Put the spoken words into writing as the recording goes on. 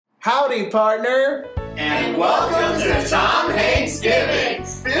Howdy, partner! And welcome to Tom Hanks Giving,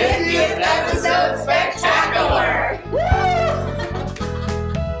 50th episode spectacular!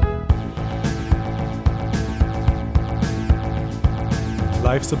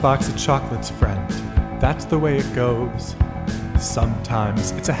 Life's a box of chocolates, friend. That's the way it goes.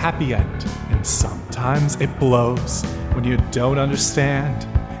 Sometimes it's a happy end, and sometimes it blows. When you don't understand,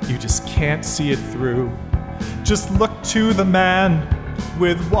 you just can't see it through. Just look to the man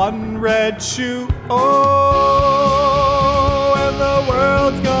with one red shoe. Oh, and the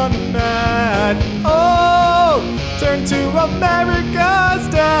world's gone mad. Oh, turn to America's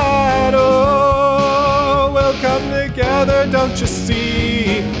dad. Oh, we'll come together, don't you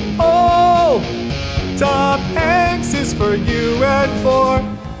see? Oh, Tom Hanks is for you and for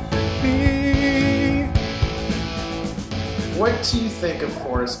me. What do you think of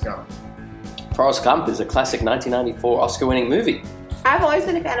Forrest Gump? Forrest Gump is a classic 1994 Oscar-winning movie. I've always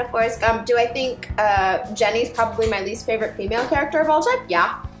been a fan of Forrest Gump. Do I think Jenny's probably my least favorite female character of all time?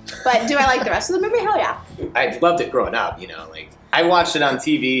 Yeah. But do I like the rest of the movie? Hell yeah. I loved it growing up, I watched it on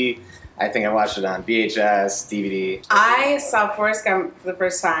TV. I think I watched it on VHS, DVD. I saw Forrest Gump for the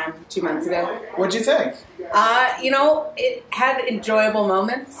first time 2 months ago. What'd you think? It had enjoyable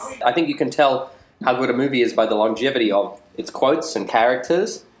moments. I think you can tell how good a movie is by the longevity of its quotes and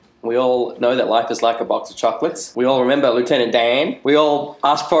characters. We all know that life is like a box of chocolates. We all remember Lieutenant Dan. We all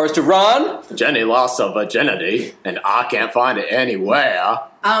ask Forrest to run. Jenny lost her virginity, and I can't find it anywhere.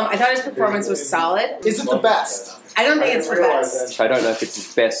 I thought his performance was solid. Is it the best? I don't think it's the best. I don't know if it's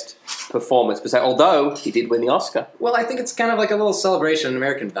his best performance, but although he did win the Oscar. Well, I think it's kind of like a little celebration of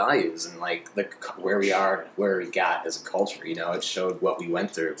American values and where we are, where we got as a culture. It showed what we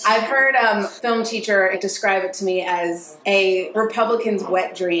went through. I've heard film teacher describe it to me as a Republican's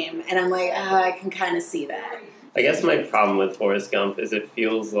wet dream, and I'm like, I can kind of see that. I guess my problem with Forrest Gump is it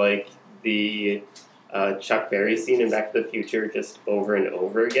feels like the Chuck Berry scene in Back to the Future just over and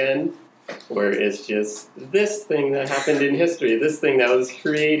over again, where it's just this thing that happened in history, this thing that was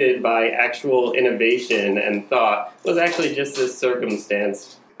created by actual innovation and thought was actually just this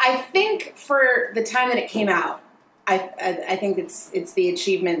circumstance. I think for the time that it came out, I think it's the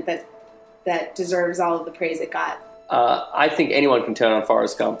achievement that deserves all of the praise it got. I think anyone can turn on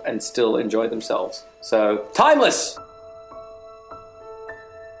Forrest Gump and still enjoy themselves. So, timeless!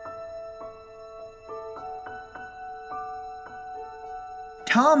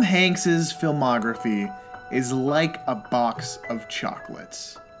 Tom Hanks's filmography is like a box of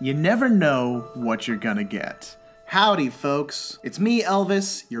chocolates. You never know what you're gonna get. Howdy, folks. It's me,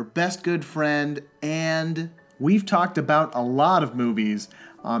 Elvis, your best good friend, and we've talked about a lot of movies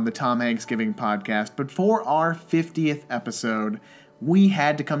on the Tom Hanks Giving podcast, but for our 50th episode, we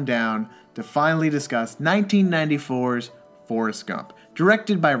had to come down to finally discuss 1994's Forrest Gump,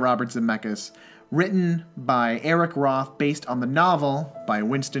 directed by Robert Zemeckis, written by Eric Roth, based on the novel by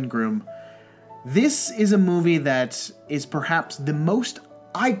Winston Groom. This is a movie that is perhaps the most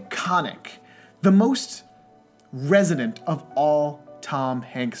iconic, the most resonant of all Tom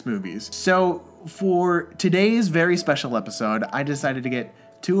Hanks movies. So for today's very special episode, I decided to get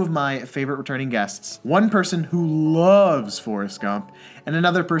two of my favorite returning guests. One person who loves Forrest Gump, and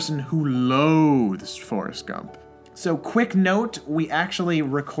another person who loathes Forrest Gump. So quick note, we actually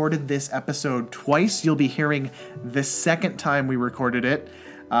recorded this episode twice. You'll be hearing the second time we recorded it,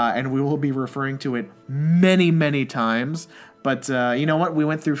 and we will be referring to it many, many times. But you know what? We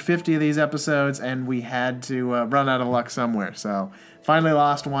went through 50 of these episodes, and we had to run out of luck somewhere. So finally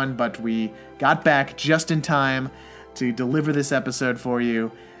lost one, but we got back just in time to deliver this episode for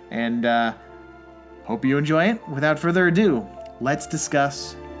you. And hope you enjoy it. Without further ado, let's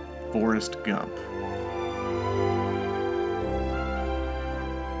discuss Forrest Gump.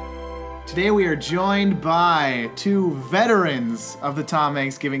 Today we are joined by two veterans of the Tom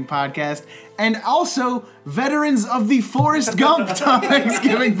Hanks Giving podcast and also veterans of the Forrest Gump Tom Hanks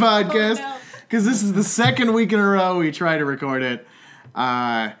Giving podcast, because this is the second week in a row we try to record it.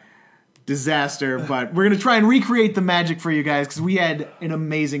 Disaster, but we're going to try and recreate the magic for you guys because we had an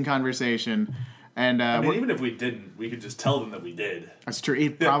amazing conversation. And even if we didn't, we could just tell them that we did. That's true.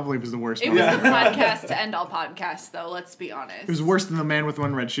 It probably was the worst. It was the podcast to end all podcasts, though. Let's be honest. It was worse than the Man with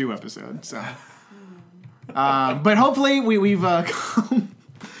One Red Shoe episode. So, but hopefully we've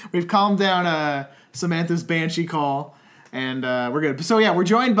calmed down Samantha's banshee call, and we're good. So yeah, we're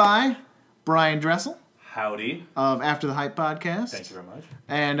joined by Brian Dressel. Howdy. Of After the Hype podcast. Thank you very much.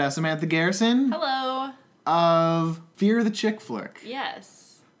 And Samantha Garrison. Hello. Of Fear the Chick Flick.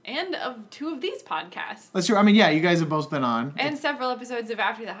 Yes. And of 2 of these podcasts. That's true. I mean, yeah, you guys have both been on. And several episodes of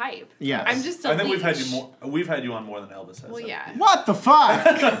After the Hype. Yes. I'm just a I think leech. we've had you on more than Elvis has. Well, yeah. What the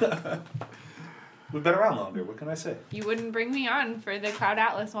fuck? We've been around longer. What can I say? You wouldn't bring me on for the Cloud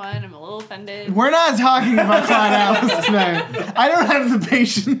Atlas one. I'm a little offended. We're not talking about Cloud Atlas tonight. I don't have the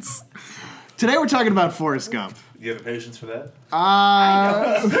patience. Today we're talking about Forrest Gump. You have the patience for that?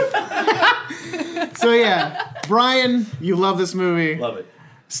 So yeah, Brian, you love this movie. Love it.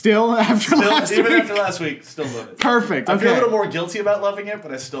 Still after last Even week? after last week, still love it. Perfect. I feel a Okay. little more guilty about loving it,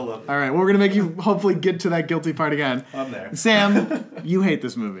 but I still love it. All right. Well, we're gonna make you hopefully get to that guilty part again. I'm there. Sam, you hate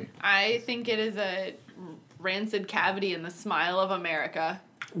this movie. I think it is a rancid cavity in the smile of America.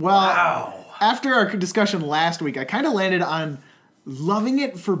 Well, Wow. after our discussion last week, I kind of landed on loving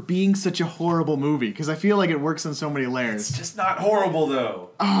it for being such a horrible movie because I feel like it works on so many layers. It's just not horrible, though.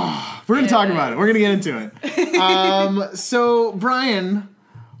 We're gonna talk about it. We're gonna get into it. So, Brian,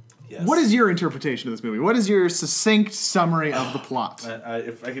 Yes. what is your interpretation of this movie? What is your succinct summary of the plot?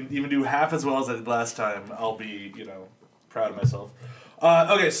 If I can even do half as well as I did last time, I'll be, proud of myself.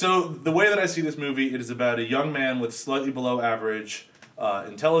 Okay, so the way that I see this movie, it is about a young man with slightly below average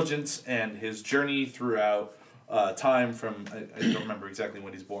intelligence and his journey throughout time from, I don't remember exactly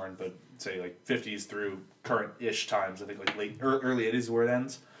when he's born, but say like 50s through current-ish times. I think like late or early 80s is where it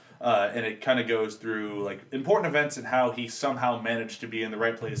ends. And it kind of goes through like important events and how he somehow managed to be in the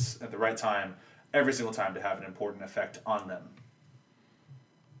right place at the right time every single time to have an important effect on them.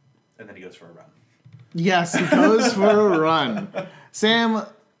 And then he goes for a run. Yes, he goes for a run. Sam,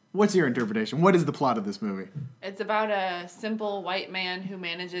 what's your interpretation? What is the plot of this movie? It's about a simple white man who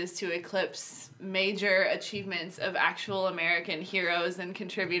manages to eclipse major achievements of actual American heroes and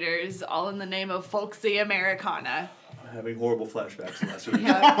contributors, all in the name of folksy Americana. I'm having horrible flashbacks last week.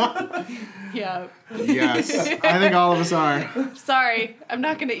 Yeah. Yes, I think all of us are. Sorry, I'm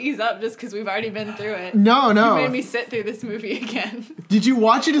not going to ease up just because we've already been through it. No. You made me sit through this movie again. Did you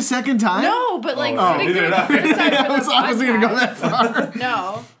watch it a second time? No, but like sitting neither through did the I. first time for the I wasn't going to go that podcast. far.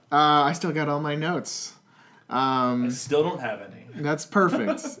 No. I still got all my notes. I still don't have any. That's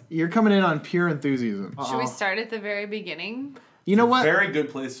perfect. You're coming in on pure enthusiasm. Should we start at the very beginning? You know what? Very good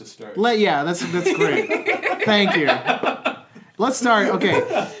place to start. That's great. Thank you. Let's start.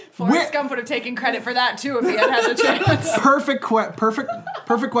 Okay. Forrest Gump would have taken credit for that too if he had the chance.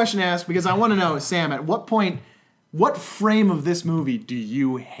 Perfect question to ask because I want to know, Sam, at what point, what frame of this movie do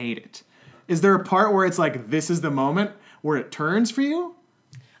you hate it? Is there a part where it's like this is the moment where it turns for you?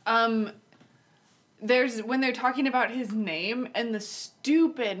 There's when they're talking about his name and the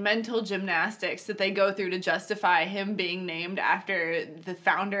stupid mental gymnastics that they go through to justify him being named after the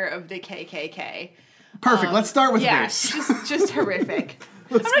founder of the KKK. Perfect. Let's start with Yeah, this. just horrific.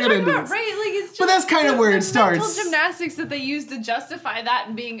 Let's I'm not get talking into about this. right, like it's just But that's kind of where it starts. Mental gymnastics that they use to justify that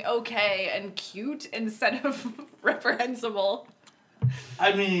and being okay and cute instead of reprehensible.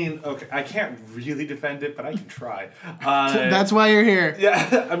 I mean, okay, I can't really defend it, but I can try. That's why you're here.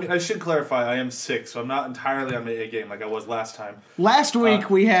 Yeah, I mean, I should clarify, I am sick, so I'm not entirely on my A game like I was last time. Last week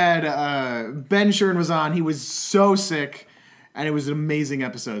we had Ben Shern was on. He was so sick, and it was an amazing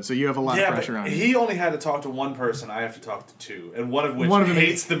episode. So you have a lot of pressure on you. He only had to talk to one person. I have to talk to two, and one of which One of them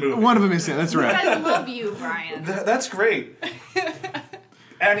hates the movie. One of them is that's right. I love you, Brian. That's great.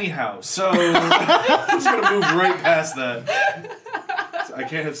 Anyhow, so I'm just gonna move right past that. So I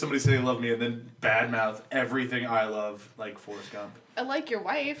can't have somebody say they love me and then badmouth everything I love, like Forrest Gump. I like your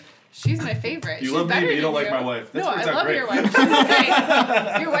wife. She's my favorite. You She's love me, better but you don't than like my wife. That's no, works I out love great. your wife. She's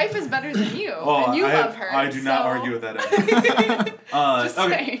great. Your wife is better than you, and you love her. I do not so- argue with that. Just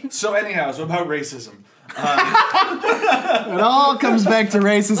okay. saying. So anyhow, so about racism. It all comes back to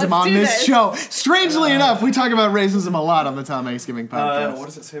racism Let's on do this this. show. Strangely enough, we talk about racism a lot on the Tom Hanks Giving podcast. What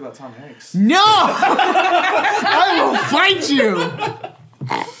does it say about Tom Hanks? No! I will fight you!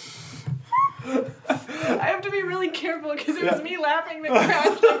 I have to be really careful because it was me laughing that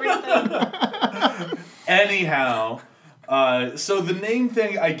crashed everything. Anyhow, so the name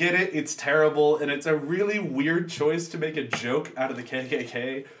thing, I get it. It's terrible, and it's a really weird choice to make a joke out of the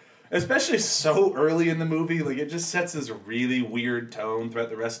KKK. Especially so early in the movie, like it just sets this really weird tone throughout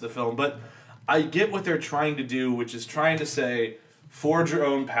the rest of the film. But I get what they're trying to do, which is trying to say, forge your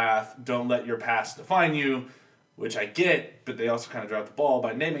own path, don't let your past define you, which I get, but they also kind of dropped the ball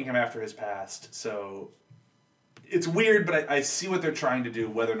by naming him after his past. So it's weird, but I see what they're trying to do,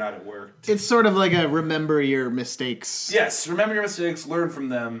 whether or not it worked. It's sort of like a remember your mistakes. Yes, remember your mistakes, learn from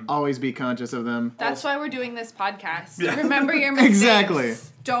them. Always be conscious of them. That's why we're doing this podcast. Yeah. Remember your mistakes. Exactly.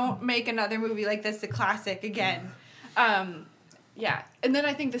 Don't make another movie like this a classic again. Yeah. And then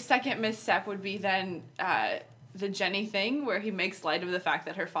I think the second misstep would be then the Jenny thing where he makes light of the fact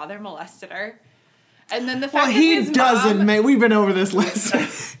that her father molested her. And then the fact that he his doesn't mom, make. We've been over this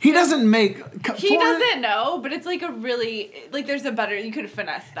list. He doesn't make. He doesn't know, but it's like a really there's a better. You could have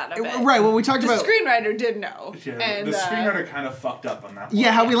finessed that a bit. Right. Well, we talked the about screenwriter did know. Yeah, and, the screenwriter kind of fucked up on that one.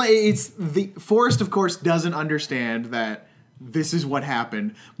 Yeah, it's the Forrest, of course, doesn't understand that this is what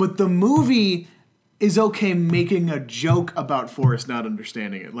happened, but the movie is okay making a joke about Forrest not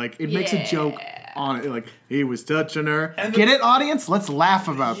understanding it. Like, it makes a joke on it, like, he was touching her. And Get it, audience? Let's laugh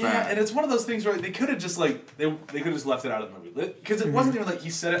about Yeah, that. and it's one of those things where they could have just they could have just left it out of the movie, because it wasn't even like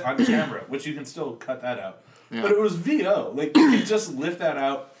he said it on camera, which you can still cut that out. Yeah. But it was VO. Like, you could just lift that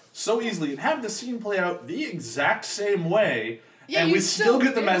out so easily and have the scene play out the exact same way. Yeah, and you we still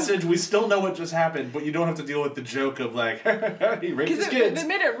get the do. message. We still know what just happened, but you don't have to deal with the joke of like he raped his Because kids. they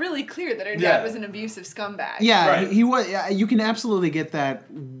made it really clear that her dad Yeah. was an abusive scumbag. Yeah, Right. he was. You can absolutely get that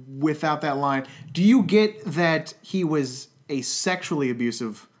without that line. Do you get that he was a sexually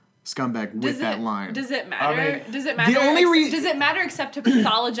abusive scumbag with that line? Does it matter? I mean, does it matter? only does it matter except to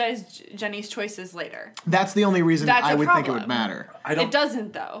pathologize Jenny's choices later? That's the only reason That's I a would think it would problem. matter. It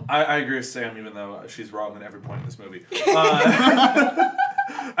doesn't though. I agree with Sam, even though she's wrong at every point in this movie.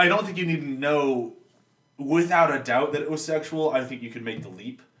 I don't think you need to know without a doubt that it was sexual. I think you could make the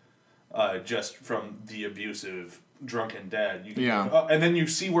leap just from the abusive drunken dad. You can Yeah. go, and then you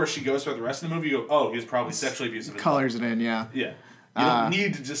see where she goes throughout the rest of the movie. You go, oh, he was probably sexually abusive. as well. Colors it in, yeah. Yeah. You don't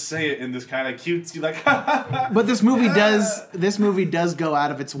need to just say it in this kind of cutesy like. But this movie does go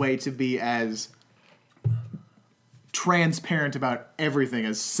out of its way to be as transparent about everything,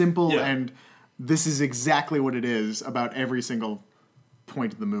 as simple and this is exactly what it is about every single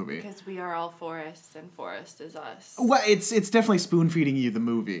point of the movie. Because we are all Forrest, and Forrest is us. Well, it's definitely spoon feeding you the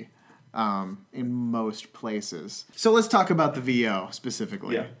movie in most places. So let's talk about the VO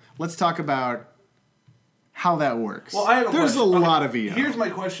specifically. Yeah. Let's talk about how that works. Well, I have a There's question. a Okay, lot of VO. Here's my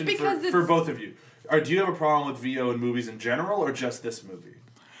question Because for it's- both of you. Do you have a problem with VO in movies in general, or just this movie?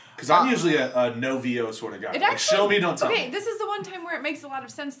 Because I'm usually a no VO sort of guy. It Like, actually, show me, don't tell okay, me. this is the one time where it makes a lot of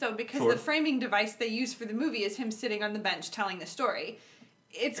sense though, because Sure. the framing device they use for the movie is him sitting on the bench telling the story.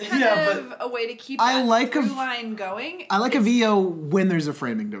 It's kind Yeah, of a way to keep I that like through line going. I like a VO when there's a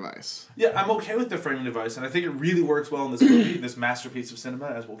framing device. Yeah, I'm okay with the framing device, and I think it really works well in this movie, this masterpiece of cinema,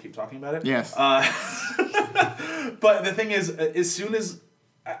 as we'll keep talking about it. Yes. But the thing is, as soon as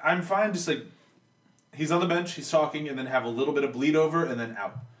I'm fine, just like he's on the bench, he's talking, and then have a little bit of bleed over, and then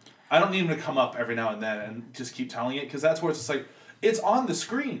out. I don't need him to come up every now and then and just keep telling it, because that's where it's just like it's on the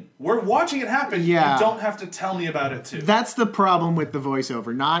screen. We're watching it happen. Yeah. You don't have to tell me about it too. That's the problem with the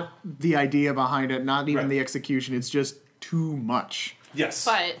voiceover, not the idea behind it, not even Right. the execution. It's just too much. Yes.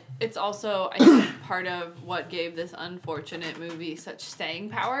 But it's also, I think, part of what gave this unfortunate movie such staying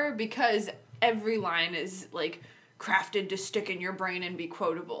power, because every line is like crafted to stick in your brain and be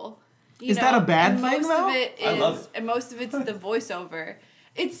quotable. Is that a bad and thing, most though? Of it I love is, it. and most of it's the voiceover.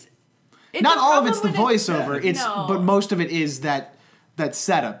 It's Not a all of it's the problem when voiceover. It's No. but most of it is that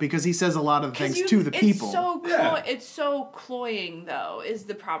setup, because he says a lot of things to the people. It's so cloying, though, is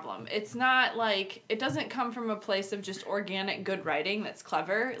the problem. It's not like, it doesn't come from a place of just organic good writing that's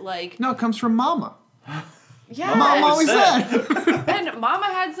clever. Like, No, it comes from Mama. yeah. Mom always said. And Mama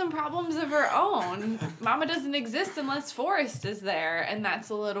had some problems of her own. Mama doesn't exist unless Forrest is there, and that's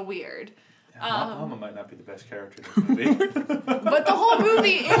a little weird. Mama might not be the best character in this movie. But the whole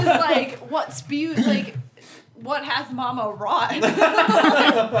movie is like, what hath Mama wrought?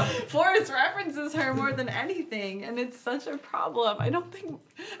 Forrest references her more than anything, and it's such a problem. I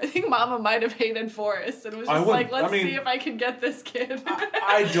think Mama might have hated Forrest and was I just would- like, let's I mean- see if I can get this kid.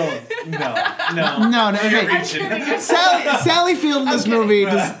 I don't. No. No, You're okay. reaching. Sally Field in this I'm kidding.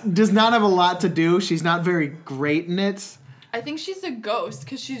 movie does not have a lot to do. She's not very great in it. I think she's a ghost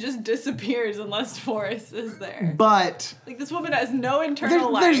because she just disappears unless Forrest is there. But Like, this woman has no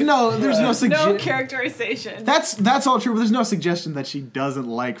internal life. there's no no suggestion. characterization. That's all true, but there's no suggestion that she doesn't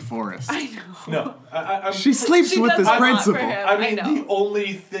like Forrest. I know. No. I'm, She sleeps She with does this a lot for principal. him. I mean, I know. the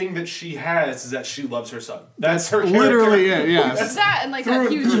only thing that she has is that she loves her son. That's her character. Literally it, yeah. It's that and like Through-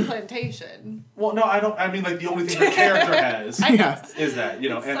 that huge plantation. Well, no, I don't. I mean, like the only thing her character has Yeah. is that, and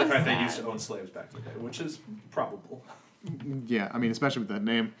It's the so fact they sad. used to own slaves back in the day, which is probable. Yeah, I mean, especially with that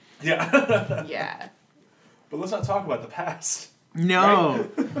name. Yeah. Yeah. But let's not talk about the past. No,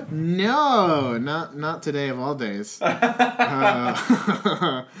 no, not today of all days.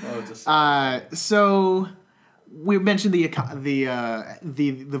 Oh, just So we mentioned the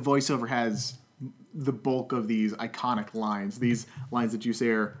voiceover has the bulk of these iconic lines. These lines that you say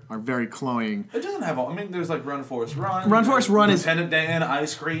are very cloying. It doesn't have all. I mean, there's like Run Forrest Run. Run Forrest Run is Lieutenant Dan,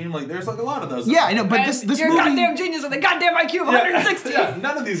 Ice Cream. Like there's like a lot of those. Yeah, I know, but this You're a movie, goddamn genius with a goddamn IQ of 160. Yeah,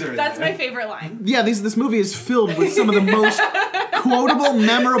 none of these are. That's my favorite line. yeah, this movie is filled with some of the most quotable,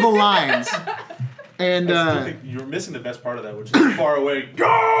 memorable lines. And I think you're missing the best part of that, which is far away.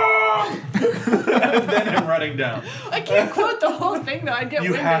 Gone! And then him running down. I can't quote the whole thing though. I get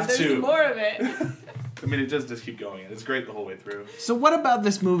You winded. have There's to. more of it. I mean, it does just keep going, and it's great the whole way through. so what about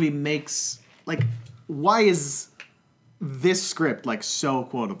this movie makes, like, why is this script, like, so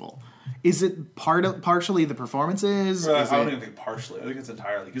quotable? Is it partially the performances? I Is don't it- even think partially. I think it's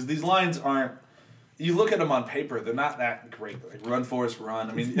entirely because these lines aren't. You look at them on paper; they're not that great. Like Run Forrest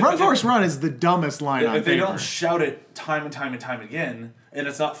Run. I mean, Run Forrest Run is the dumbest line on If they paper. don't shout it time and time and time again, and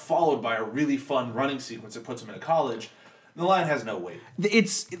it's not followed by a really fun running sequence that puts them into college, the line has no weight.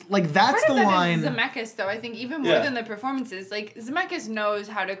 It's like that's Part the of that line. is Zemeckis, though. I think even more Yeah. than the performances, like Zemeckis knows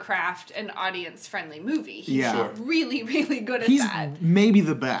how to craft an audience-friendly movie. He's Yeah. Sure. really, really good at He's that. maybe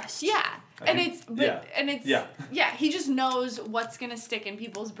the best. Yeah. And think- it's but yeah. and it's Yeah. he just knows what's gonna stick in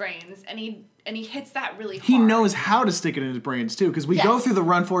people's brains, and he hits that really hard. He knows how to stick it in his brains too, because we go Yes. through the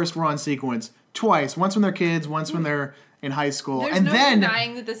Run Forrest Run sequence twice. Once when they're kids, once when they're in high school, There's and no then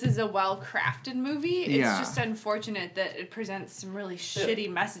denying that this is a well-crafted movie. It's Yeah. just unfortunate that it presents some really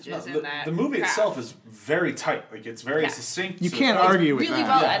shitty messages No, in that. the movie craft. itself is very tight. Like it's very Yeah. succinct. You so can't it's argue with really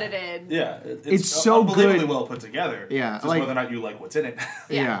that. well edited. Yeah, It's so unbelievably good. well put together. Yeah, just like- whether or not you like what's in it.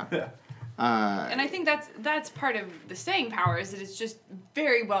 yeah. And I think that's part of the staying power is that it's just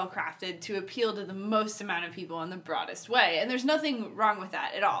very well crafted to appeal to the most amount of people in the broadest way. And there's nothing wrong with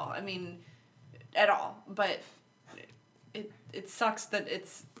that at all. I mean, at all. But it sucks that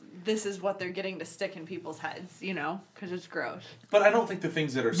this is what they're getting to stick in people's heads, you know, because it's gross. But I don't think the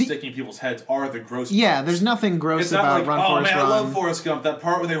things that are sticking in people's heads are the gross. Yeah, parts. there's nothing gross It's not about like, Run oh Forrest man, Run. I love Forrest Gump. That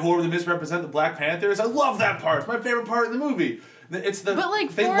part where they horribly misrepresent the Black Panthers. I love that part. It's my favorite part in the movie. It's the But,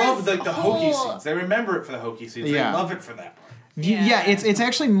 like, they love Forrest's the hokey whole- scenes. They remember it for the hokey scenes. Yeah. They love it for that part. Yeah, it's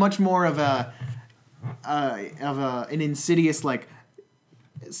actually much more of an insidious, like,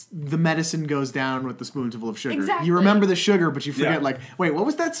 the medicine goes down with the spoonful of sugar. Exactly. You remember the sugar, but you forget, Yeah. like, wait, what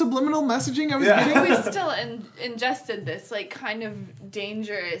was that subliminal messaging I was Yeah. getting? We still ingested this like kind of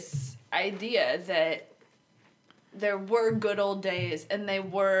dangerous idea that there were good old days and they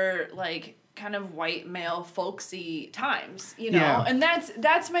were like kind of white male folksy times, you know. Yeah. And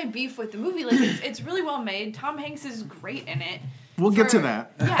that's my beef with the movie. Like it's really well made. Tom Hanks is great in it. We'll get to For-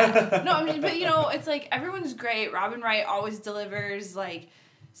 that. Yeah. No, I mean, but you know, it's like everyone's great. Robin Wright always delivers. Like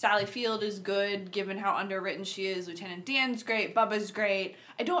Sally Field is good, given how underwritten she is. Lieutenant Dan's great. Bubba's great.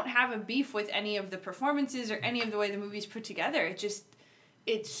 I don't have a beef with any of the performances or any of the way the movie's put together.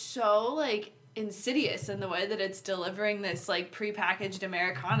 It's so like insidious in the way that it's delivering this like prepackaged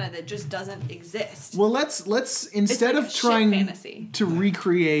Americana that just doesn't exist. Well, let's instead like of shit trying fantasy. to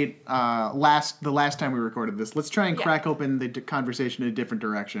recreate the last time we recorded this, let's try and Yeah. crack open the conversation in a different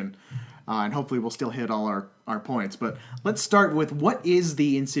direction, and hopefully we'll still hit all our points. But let's start with what is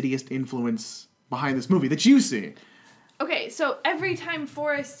the insidious influence behind this movie that you see? Okay, so every time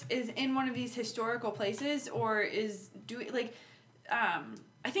Forrest is in one of these historical places or is doing like,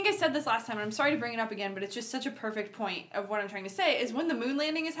 I think I said this last time, and I'm sorry to bring it up again, but it's just such a perfect point of what I'm trying to say, is when the moon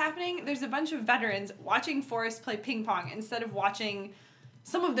landing is happening, there's a bunch of veterans watching Forrest play ping pong instead of watching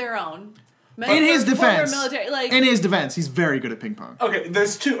some of their own. In his Former defense, military, like, in his defense, he's very good at ping pong. Okay,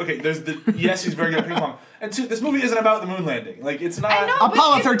 there's two. Okay, there's the yes, he's very good at ping pong, and two. This movie isn't about the moon landing. Like it's not. I know,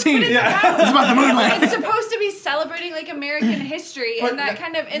 Apollo but 13. But it's, Yeah. about, It's about the moon landing. it's supposed to be celebrating like American history But and that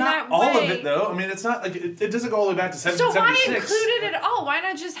kind of in not that all way. of it though. I mean, it's not like it doesn't go all the way back to So why 1776. include it at all? Why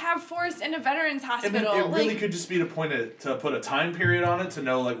not just have Forrest in a veterans I mean, hospital? it really like, could just be to put a time period on it to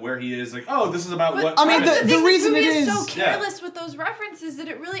know like where he is. Like, oh, this is about But what. I mean, time that's it the is. thing, reason this movie it is so is- Yeah. careless with those references that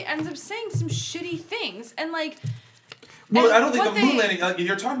it really ends up saying some shitty things and like. Well, and I don't think what the moon they- landing. Like,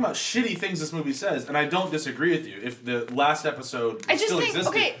 you're talking about shitty things this movie says, and I don't disagree with you. If the last episode I just still think- existed,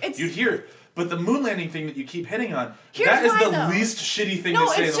 okay, it's- you'd hear it. But the moon landing thing that you keep hitting on, Here's that is why, the though. least shitty thing No,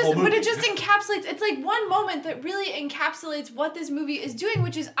 to say in it's the whole just, movie. but it just encapsulates. It's like one moment that really encapsulates what this movie is doing,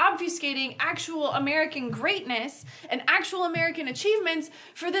 which is obfuscating actual American greatness and actual American achievements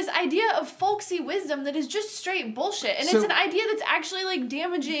for this idea of folksy wisdom that is just straight bullshit, and So- it's an idea that's actually like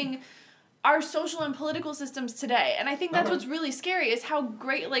damaging our social and political systems today. And I think that's what's really scary is how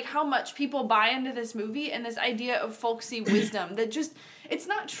great, like how much people buy into this movie and this idea of folksy wisdom that just, it's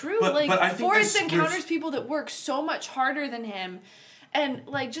not true. But like I think Forrest there's- encounters people that work so much harder than him and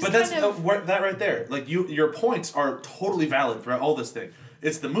like just But that's kind of... that right there. Like your points are totally valid throughout all this thing.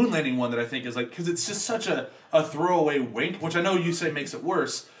 It's the moon landing one that I think is like, because it's just such a throwaway wink, which I know you say makes it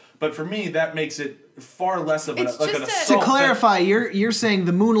worse, but for me that makes it far less of an assault. To clarify, you're saying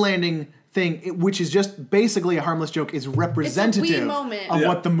the moon landing thing, which is just basically a harmless joke, is representative of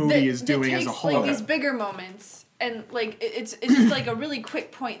what the movie is doing as a whole. Like these bigger moments, and like it's just like a really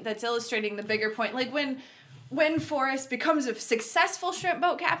quick point that's illustrating the bigger point. Like when Forrest becomes a successful shrimp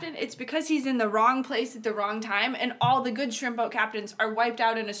boat captain, it's because he's in the wrong place at the wrong time, and all the good shrimp boat captains are wiped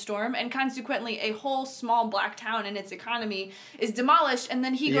out in a storm, and consequently a whole small black town and its economy is demolished, and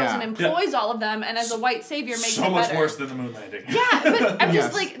then he goes and employs all of them, and as a white savior makes it better. So much worse than the moon landing. Yeah, but I'm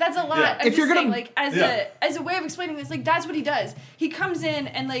just like, that's a lot. Yeah. I'm If just you're gonna- saying, like, as a way of explaining this, like, that's what he does. He comes in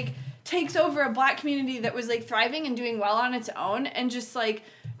and, like, takes over a black community that was, like, thriving and doing well on its own, and just, like,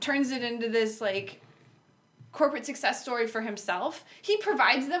 turns it into this, like, corporate success story for himself. He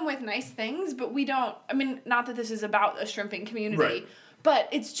provides them with nice things, but we don't, I mean, not that this is about a shrimping community, but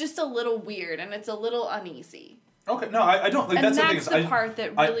it's just a little weird and it's a little uneasy. Okay, no, I don't, like, and that's the part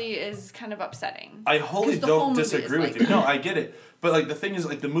that really is kind of upsetting. I wholly 'Cause the whole don't movie disagree is with like you. that. No, I get it. But, like, the thing is,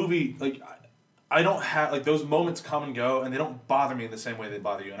 like, the movie, like, I don't have, like, those moments come and go, and they don't bother me in the same way they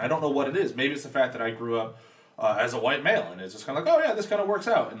bother you. And I don't know what it is. Maybe it's the fact that I grew up as a white male, and it's just kind of like, oh yeah, this kind of works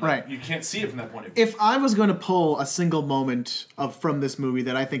out. And like, you can't see it from that point of view. If I was going to pull a single moment from this movie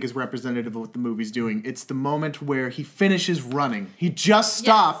that I think is representative of what the movie's doing, it's the moment where he finishes running. He just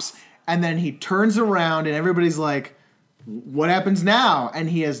stops, and then he turns around, and everybody's like, what happens now? And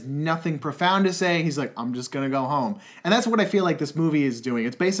he has nothing profound to say. He's like, I'm just going to go home. And that's what I feel like this movie is doing.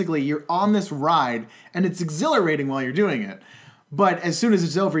 It's basically, you're on this ride, and it's exhilarating while you're doing it. But as soon as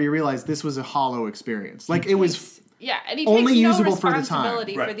it's over, you realize this was a hollow experience. Like, it was and he only takes no usable for the time.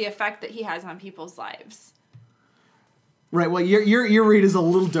 responsibility Right. for the effect that he has on people's lives. Right, well, your read is a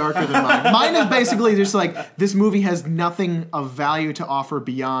little darker than mine. Mine is basically just like, this movie has nothing of value to offer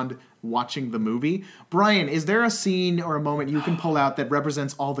beyond watching the movie. Brian, is there a scene or a moment you can pull out that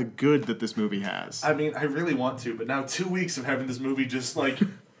represents all the good that this movie has? I mean, I really want to, but now 2 weeks of having this movie just, like,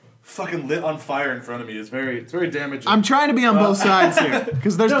 fucking lit on fire in front of me is very damaging. I'm trying to be on both sides here,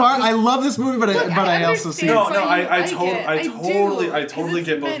 because there's I love this movie, but I also see I totally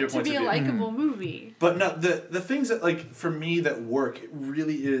get both your points of to be a view. likable movie. But no, the things that, like, for me that work, it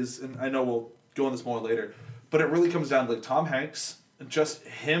really is, and I know we'll go on this more later, but it really comes down to, like, Tom Hanks, just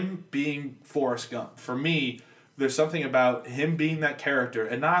him being Forrest Gump. For me, there's something about him being that character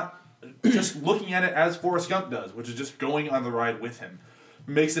and not just looking at it as Forrest Gump does, which is just going on the ride with him.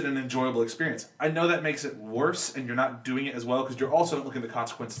 Makes it an enjoyable experience. I know that makes it worse, and you're not doing it as well because you're also not looking at the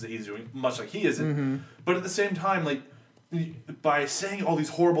consequences that he's doing, much like he isn't. Mm-hmm. But at the same time, like, by saying all these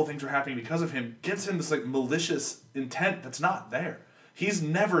horrible things are happening because of him, gives him this, like, malicious intent that's not there. He's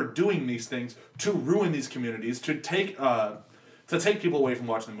never doing these things to ruin these communities, to take people away from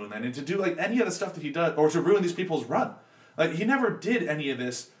watching the moon landing, to do, like, any of the stuff that he does, or to ruin these people's run. Like, he never did any of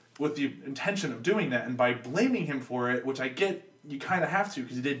this with the intention of doing that, and by blaming him for it, which I get you kind of have to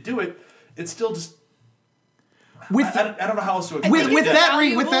because he did do it, it's still just... I don't know how else to explain it.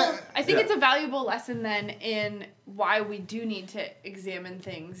 I think it's a valuable lesson then in why we do need to examine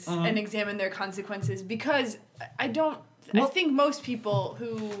things and examine their consequences, because I think most people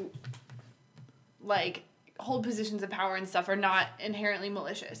who, like, hold positions of power and stuff are not inherently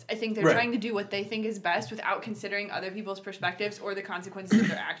malicious. I think they're trying to do what they think is best without considering other people's perspectives or the consequences of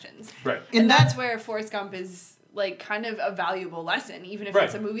their actions. Right. And that's where Forrest Gump is, like, kind of a valuable lesson. Even if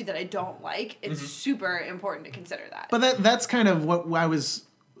it's a movie that I don't like, it's super important to consider that. But that's kind of what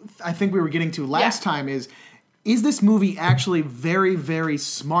I think we were getting to last time is this movie actually very, very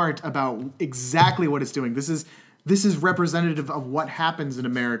smart about exactly what it's doing? This is representative of what happens in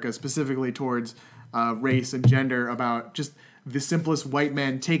America, specifically towards race and gender, about just the simplest white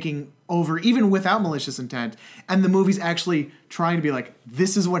man taking over, even without malicious intent. And the movie's actually trying to be like,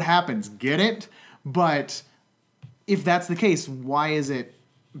 this is what happens, get it? But if that's the case, why is it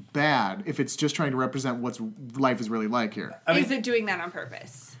bad if it's just trying to represent what life is really like here? Is it doing that on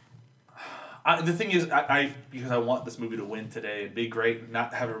purpose? The thing is, because I want this movie to win today and be great, and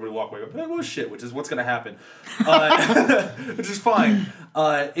not have everybody walk away and go, well, shit, which is what's going to happen, which is fine.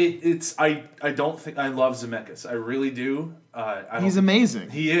 I don't think I love Zemeckis. I really do. He's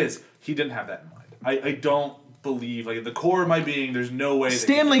amazing. He is. He didn't have that in mind. I don't believe, like, at the core of my being, there's no way.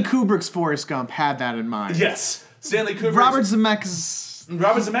 Stanley Kubrick's Forrest Gump had that in mind. Yes, Stanley Kubrick. Robert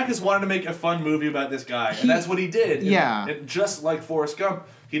Zemeckis wanted to make a fun movie about this guy, and that's what he did. Yeah. And just like Forrest Gump,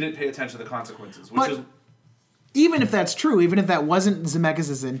 he didn't pay attention to the consequences, which is... Even if that's true, even if that wasn't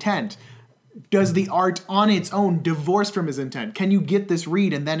Zemeckis' intent, does the art on its own divorce from his intent? Can you get this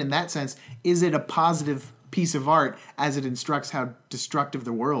read, and then in that sense, is it a positive piece of art as it instructs how destructive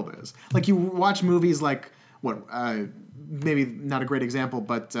the world is. Like you watch movies like maybe not a great example,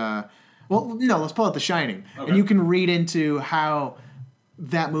 but let's pull out The Shining, and you can read into how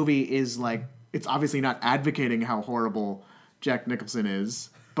that movie is like. It's obviously not advocating how horrible Jack Nicholson is,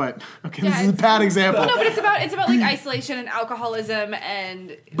 but this is a bad example. No, but it's about like isolation and alcoholism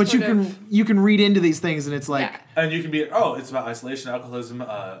and. But you can read into these things, and it's like, and you can be it's about isolation, alcoholism,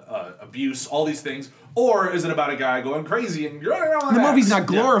 abuse, all these things, or is it about a guy going crazy and the movie's not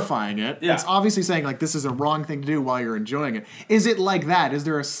glorifying it. Yeah. It's obviously saying like this is a wrong thing to do while you're enjoying it. Is it like that? Is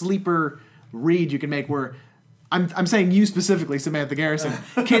there a sleeper read you can make where? I'm saying you specifically, Samantha Garrison,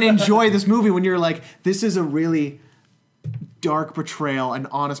 can enjoy this movie when you're like, this is a really dark portrayal, an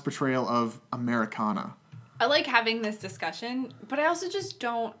honest portrayal of Americana. I like having this discussion, but I also just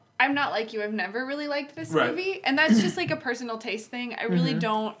don't. I'm not like you. I've never really liked this movie, and that's just like a personal taste thing. I really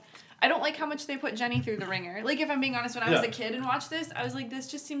don't. I don't like how much they put Jenny through the ringer. Like, if I'm being honest, when I was a kid and watched this, I was like, this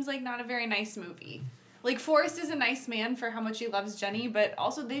just seems like not a very nice movie. Like, Forrest is a nice man for how much he loves Jenny, but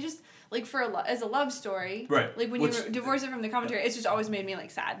also they just, like, as a love story, like, when you divorce it from the commentary, it's just always made me,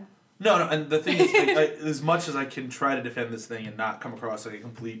 like, sad. No, and the thing is, like, as much as I can try to defend this thing and not come across like a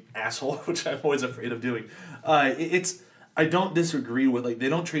complete asshole, which I'm always afraid of doing, I don't disagree with, like, they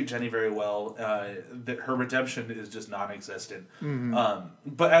don't treat Jenny very well. That her redemption is just non-existent. Mm-hmm.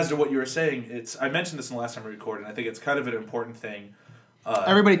 But as to what you were saying, I mentioned this in the last time we recorded, and I think it's kind of an important thing.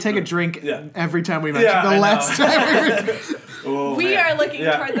 Everybody take a drink every time we mention the last time. We are looking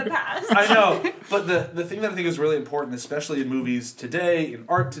toward the past. I know, but the thing that I think is really important, especially in movies today, in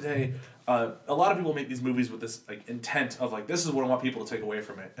art today, a lot of people make these movies with this like intent of like, this is what I want people to take away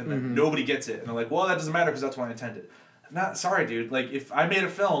from it, and then nobody gets it, and they're like, well, that doesn't matter because that's what I intended. Sorry, dude. Like, if I made a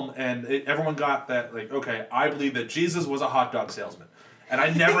film and everyone got that, like, okay, I believe that Jesus was a hot dog salesman, and I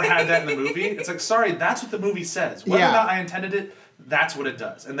never had that in the movie, it's like, sorry, that's what the movie says. Whether or not I intended it, that's what it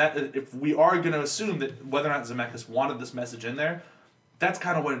does. And that if we are going to assume that whether or not Zemeckis wanted this message in there, that's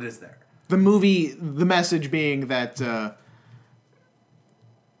kind of what it is there. The movie, the message being that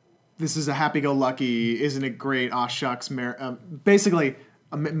this is a happy-go-lucky, isn't it great, aw shucks, basically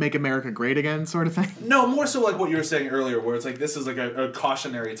make America great again sort of thing. No, more so like what you were saying earlier, where it's like this is like a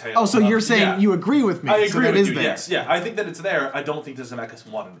cautionary tale. Oh, so you're saying you agree with me? I agree so with you, there. yes. Yeah, I think that it's there. I don't think that Zemeckis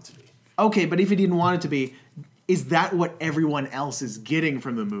wanted it to be. Okay, but if he didn't want it to be, is that what everyone else is getting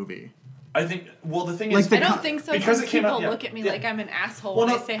from the movie? I think, well, the thing like is... I don't think so, because people look at me like I'm an asshole when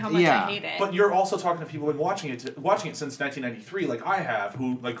I say how much I hate it. But you're also talking to people who have been watching it since 1993, like I have,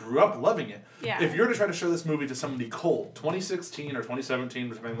 who like grew up loving it. Yeah. If you're to try to show this movie to somebody cold, 2016 or 2017,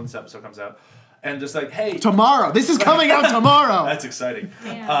 depending when this episode comes out, and just like, hey... Tomorrow! This is coming out tomorrow! That's exciting.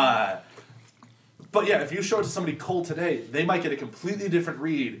 Yeah. But yeah, if you show it to somebody cold today, they might get a completely different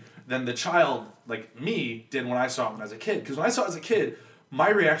read than the child, like me, did when I saw it when I was a kid. Because when I saw it as a kid, my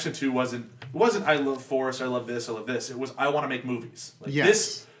reaction to wasn't I love Forrest, I love this, I love this. It was I want to make movies. Like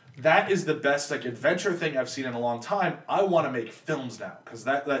that is the best like adventure thing I've seen in a long time. I want to make films now because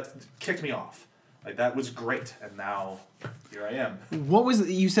that kicked me off. Like that was great, and now here I am. What was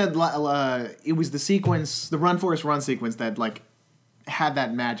you said? It was the sequence, the Run Forrest Run sequence that like had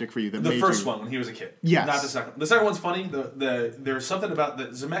that magic for you. That the made first you... one when he was a kid. Yes, not the second. The second one's funny. There's something about the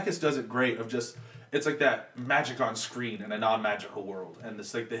Zemeckis does it great of just. It's like that magic on screen in a non-magical world, and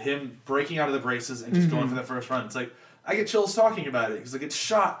it's like him breaking out of the braces and just going for the first run. It's like I get chills talking about it because like it's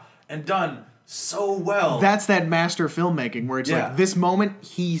shot and done so well. That's that master filmmaking where it's like this moment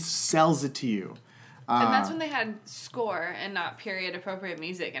he sells it to you, and that's when they had score and not period appropriate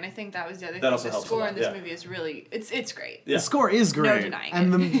music. And I think that was the other thing. Also the score in this movie is really it's great. Yeah. The score is great, no denying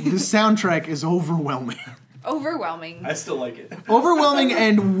and it. the soundtrack is overwhelming. Overwhelming. I still like it. Overwhelming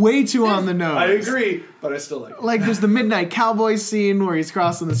and way too on the nose. I agree, but I still like it. Like there's the Midnight Cowboy scene where he's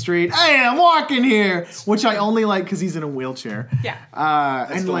crossing the street. Hey, I'm walking here, which I only like because he's in a wheelchair. Yeah. I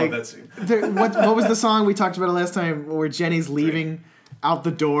and still like love that scene. What was the song we talked about it last time where Jenny's leaving out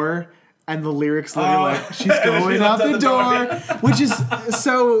the door? And the lyrics literally like, she's going out the door, which is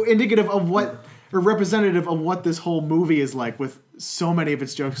so indicative of what, or representative of what this whole movie is like with so many of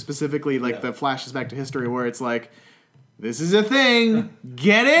its jokes, specifically like the flashes back to history where it's like, this is a thing,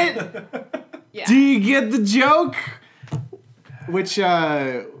 get it? Yeah. Do you get the joke? Which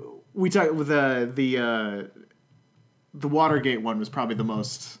we talked with the Watergate one was probably the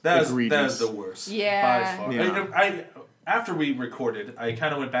most egregious. That is the worst. Yeah. By far. Yeah. After we recorded, I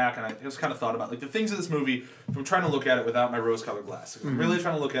kind of went back and I just kind of thought about like the things in this movie. From trying to look at it without my rose-colored glasses, I'm really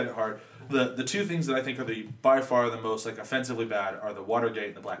trying to look at it hard. The two things that I think are by far the most like offensively bad are the Watergate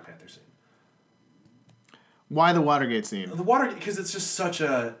and the Black Panther scene. Why the Watergate scene? The Watergate because it's just such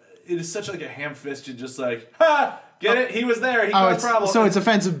a it is such like a ham-fisted, just like, ha, get it? He was there. He caused problem. So it's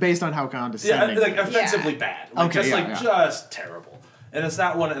offensive based on how condescending. Yeah, like offensively bad. Like, Okay, just terrible. And it's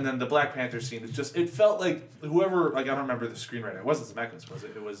that one, and then the Black Panther scene. It's just, it felt like whoever, like I don't remember the screenwriter. It wasn't Zemeckis, was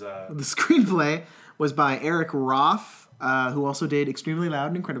it? It was. The screenplay was by Eric Roth, who also did Extremely Loud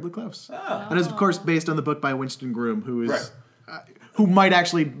and Incredibly Close. Oh. And is of course based on the book by Winston Groom, who is who might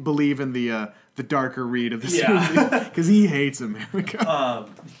actually believe in the darker read of this movie because he hates America.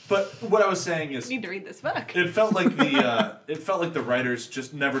 But what I was saying is, You need to read this book. it felt like the writers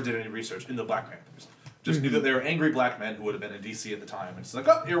just never did any research into the Black Panthers. Just knew that they were angry black men who would have been in DC at the time. And it's like,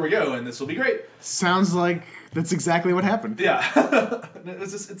 oh, here we go, and this will be great. Sounds like that's exactly what happened. Yeah.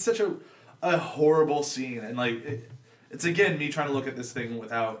 It's such a horrible scene. And, like, it's, again, me trying to look at this thing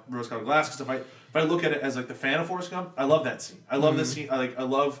without rose-colored glasses. Because if I look at it as, like, the fan of Forrest Gump, I love that scene. I love this scene. I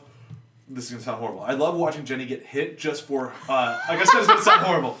love... This is going to sound horrible. I love watching Jenny get hit just for... like I said, it's going to sound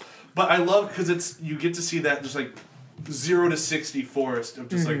horrible. But I love... Because you get to see that just, like... 0 to 60 Forrest of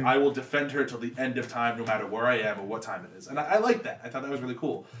just like I will defend her till the end of time no matter where I am or what time it is, and I like that. I thought that was really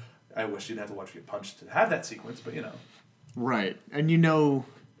cool. I wish you'd have to watch her get punched to have that sequence, but you know. Right, and you know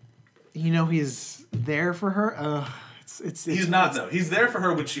he's there for her. He's not though. He's there for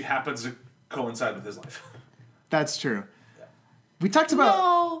her when she happens to coincide with his life. That's true. Yeah. We talked about.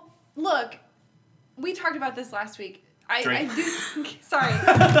 No, look, we talked about this last week. I do. Sorry,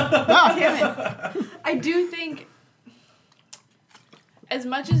 damn it. I do think. As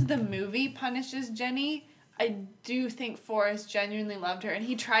much as the movie punishes Jenny, I do think Forrest genuinely loved her, and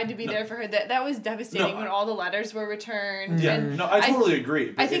he tried to be there for her. That was devastating when all the letters were returned. Yeah, and I totally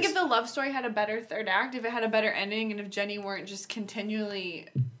agree. I think if the love story had a better third act, if it had a better ending, and if Jenny weren't just continually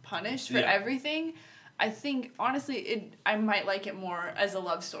punished for everything, I think honestly, I might like it more as a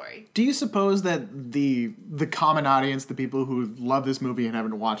love story. Do you suppose that the common audience, the people who love this movie and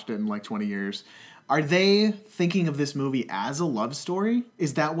haven't watched it in like 20 years, are they thinking of this movie as a love story?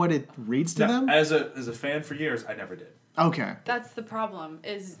 Is that what it reads to them? As a fan for years, I never did. Okay. That's the problem,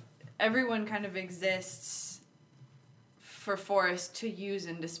 is everyone kind of exists for Forrest to use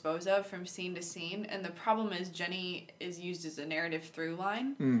and dispose of from scene to scene, and the problem is Jenny is used as a narrative through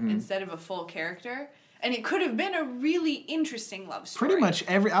line instead of a full character. And it could have been a really interesting love story. Pretty much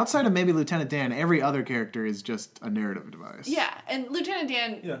outside of maybe Lieutenant Dan, every other character is just a narrative device. Yeah, and Lieutenant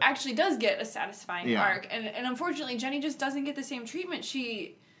Dan actually does get a satisfying arc, and unfortunately Jenny just doesn't get the same treatment.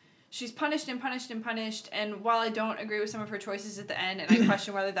 She's punished and punished and punished, and while I don't agree with some of her choices at the end, and I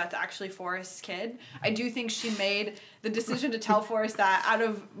question whether that's actually Forrest's kid, I do think she made the decision to tell Forrest that out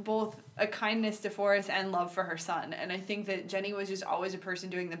of both a kindness to Forrest and love for her son. And I think that Jenny was just always a person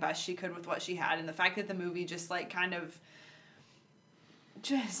doing the best she could with what she had, and the fact that the movie just like kind of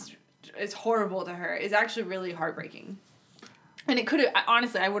just is horrible to her is actually really heartbreaking. And it could have,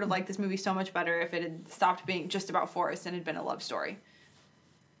 honestly, I would have liked this movie so much better if it had stopped being just about Forrest and had been a love story.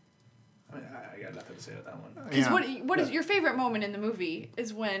 I got nothing to say about that one. Because what is your favorite moment in the movie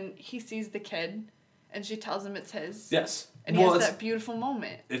is when he sees the kid and she tells him it's his. Yes. And he has that beautiful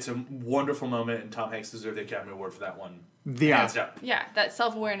moment. It's a wonderful moment, and Tom Hanks deserved the Academy Award for that one. Hands down. Yeah, that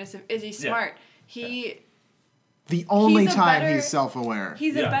self-awareness of, is he smart? The only time he's self-aware.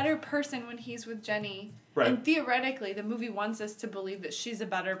 He's a better person when he's with Jenny. Right. And theoretically, the movie wants us to believe that she's a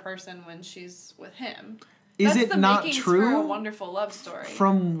better person when she's with him. Is That's it the not makings true? For a wonderful love story.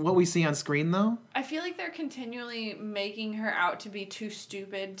 From what we see on screen, though? I feel like they're continually making her out to be too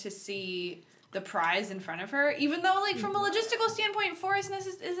stupid to see the prize in front of her, even though, like, from a logistical standpoint, Forrest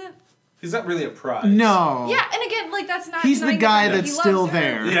isn't... He's not really a prize. No. Yeah, and again, like, that's not... He's the guy fact that that's he still loves her.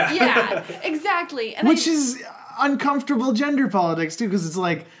 there. Yeah. Yeah, exactly. And Which is uncomfortable gender politics, too, because it's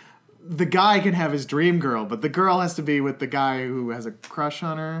like, the guy can have his dream girl, but the girl has to be with the guy who has a crush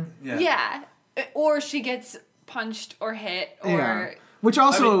on her. Yeah. Or she gets punched or hit or... Yeah. Which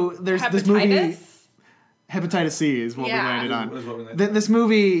also, there's this movie... Hepatitis C is what we Yeah. landed on. Is what we landed on. This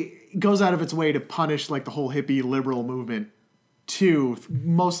movie goes out of its way to punish like the whole hippie liberal movement too,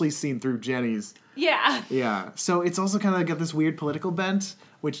 mostly seen through Jenny's. Yeah. Yeah. So it's also kind of got this weird political bent,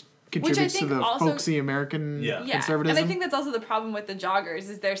 which contributes to think the also- folksy American conservatism. And I think that's also the problem with the joggers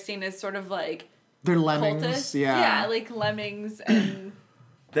is they're seen as sort of like they're lemmings. cultists. Yeah. like lemmings and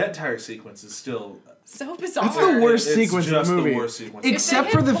That entire sequence is still... so bizarre. It's the worst It's sequence in the just the movie. worst sequence. Except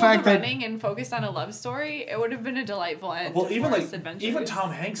if they for had the pulled fact that running and focused on a love story, it would have been a delightful end. Well, to even Forrest's like adventures. even Tom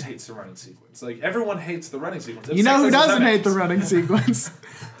Hanks hates the running sequence. Like everyone hates the running sequence. you know who Except for doesn't Tom hate the Hanks. running sequence?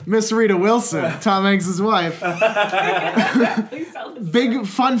 Miss Rita Wilson, Tom Hanks' wife. Big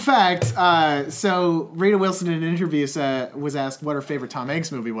fun fact. So Rita Wilson in an interview was asked what her favorite Tom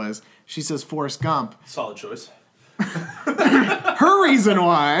Hanks movie was. She says Forrest Gump. Solid choice. Her reason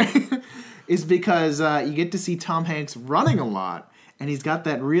why is because you get to see Tom Hanks running a lot, and he's got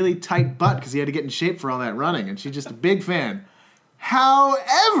that really tight butt because he had to get in shape for all that running, and she's just a big fan.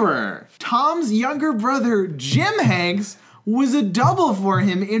 However, Tom's younger brother, Jim Hanks, was a double for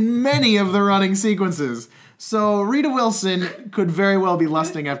him in many of the running sequences. So Rita Wilson could very well be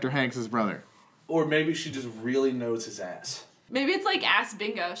lusting after Hanks' brother. Or maybe she just really knows his ass. Maybe it's like ass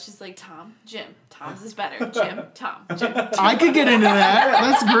bingo. She's like, Tom, Jim. Tom's is better. Jim, Tom, Jim. I could get into that.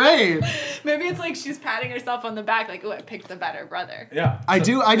 That's great. Maybe it's like she's patting herself on the back, like, oh, I picked the better brother. Yeah. I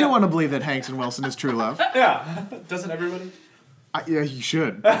do want to believe that Hanks and Wilson is true love. Yeah. Doesn't everybody? Yeah, you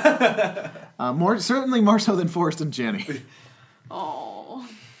should. Certainly more so than Forrest and Jenny. Oh.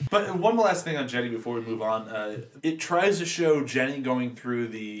 But one last thing on Jenny before we move on. It tries to show Jenny going through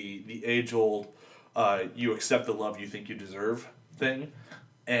the age-old you accept the love you think you deserve thing.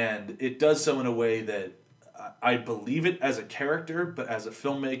 And it does so in a way that I believe it as a character, but as a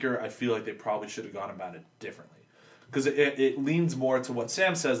filmmaker, I feel like they probably should have gone about it differently. Because it leans more to what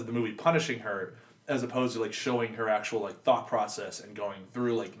Sam says of the movie punishing her, as opposed to like showing her actual like thought process and going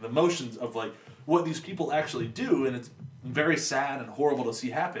through like the motions of like what these people actually do, and it's very sad and horrible to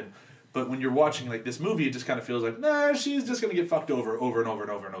see happen. But when you're watching like this movie, it just kind of feels like, nah, she's just gonna get fucked over and over and over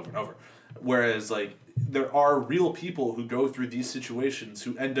and over and over. Whereas like there are real people who go through these situations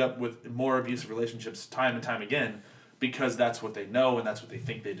who end up with more abusive relationships time and time again because that's what they know and that's what they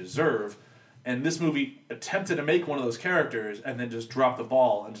think they deserve. And this movie attempted to make one of those characters and then just dropped the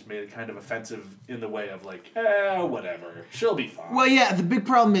ball and just made it kind of offensive in the way of like, whatever, she'll be fine. Well, yeah, the big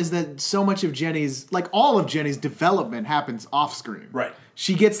problem is that so much of Jenny's, like all of Jenny's development happens off screen. Right.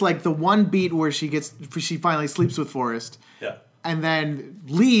 She gets like the one beat where she finally sleeps with Forrest. Yeah. And then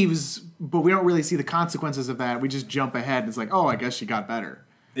leaves, but we don't really see the consequences of that. We just jump ahead and it's like, oh, I guess she got better.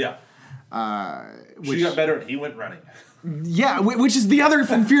 Yeah. She got better and he went running. Yeah, which is the other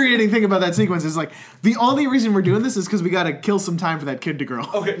infuriating thing about that sequence is like the only reason we're doing this is because we got to kill some time for that kid to grow.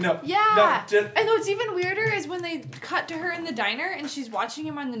 Okay, no. Yeah. And what's even weirder is when they cut to her in the diner and she's watching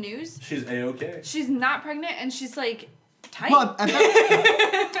him on the news. She's A-okay. She's not pregnant and she's like tight. Well,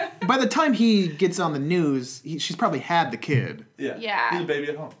 by the time he gets on the news, she's probably had the kid. Yeah. Yeah. He's a baby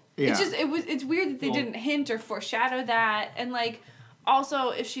at home. Yeah. It's weird that they didn't hint or foreshadow that, and like. Also,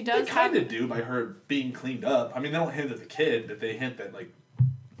 if she does they kind of do by her being cleaned up. I mean, they don't hint at the kid, but they hint that, like,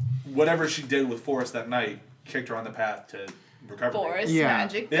 whatever she did with Forrest that night kicked her on the path to recovery. Forrest,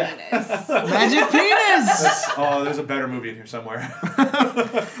 magic penis. Magic penis! There's a better movie in here somewhere.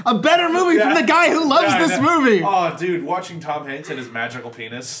 A better movie from the guy who loves this movie! Oh, dude, watching Tom Hanks and his magical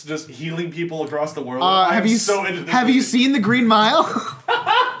penis just healing people across the world. Have you seen The Green Mile?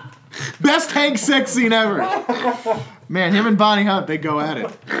 Best Hank sex scene ever. Man, him and Bonnie Hunt, they go at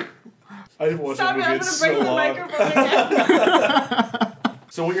it. I didn't watch that movie. It's so long.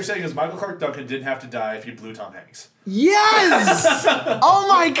 So what you're saying is Michael Clark Duncan didn't have to die if he blew Tom Hanks. Yes! Oh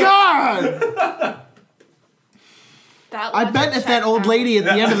my god! I bet if that old lady at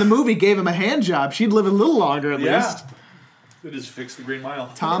the end of the movie gave him a hand job, she'd live a little longer at least. They just fixed The Green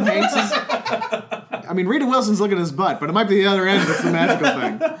Mile. Tom Hanks is... I mean, Rita Wilson's looking at his butt, but it might be the other end that's the magical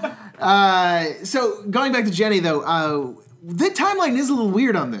thing. So, going back to Jenny, though, the timeline is a little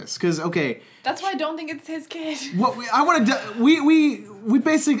weird on this, because, okay... That's why I don't think it's his kid. We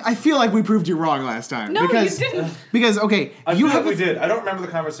basically... I feel like we proved you wrong last time. No, you didn't. Because, okay... I feel like we did. I don't remember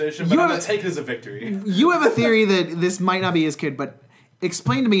the conversation, but I'm going to take it as a victory. You have a theory that this might not be his kid, but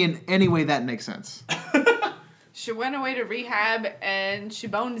explain to me in any way that makes sense. She went away to rehab and she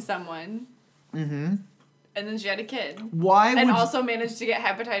boned someone. Mm-hmm. And then she had a kid. Also managed to get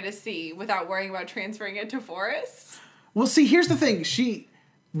hepatitis C without worrying about transferring it to Forrest. Well, see, here's the thing.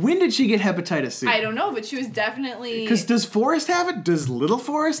 When did she get hepatitis C? I don't know, but she was definitely... Because does Forrest have it? Does little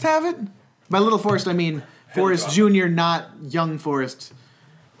Forrest have it? By little Forrest, I mean Forrest Jr., not young Forrest.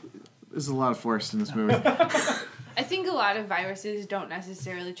 There's a lot of Forrest in this movie. I think a lot of viruses don't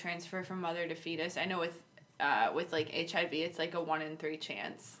necessarily transfer from mother to fetus. I know with like HIV, it's like a 1 in 3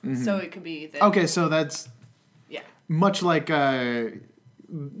 chance. Mm-hmm. So it could be that... Okay, so that's... Yeah. Much like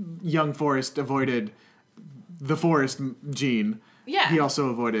young Forrest avoided the Forrest gene. Yeah. He also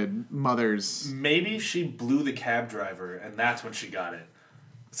avoided mother's... Maybe she blew the cab driver, and that's when she got it.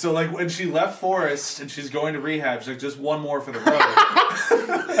 So, like, when she left Forrest and she's going to rehab, she's like, just one more for the road.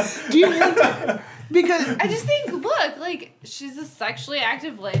 Do you think... Because... I just think, look, like, she's a sexually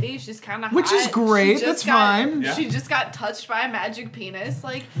active lady. She's kind of hot. Which is great. That's fine. She just got touched by a magic penis.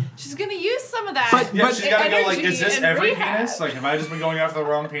 Like, she's going to use some of that But she's got to go, like, is this every rehab. penis? Like, have I just been going after the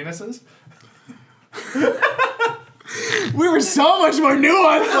wrong penises? We were so much more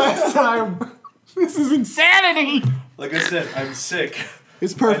nuanced last time. This is insanity. Like I said, I'm sick.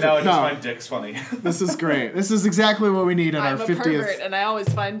 It's perfect. And now I just No. find dicks funny. This is great. This is exactly what we need in I'm our a 50th. pervert, and I always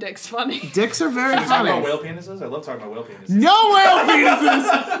find dicks funny. Dicks are very Should we talk funny. about whale penises? I love talking about whale penises. No whale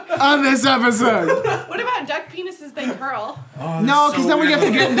penises on this episode. What about duck penises they curl? No, because then we have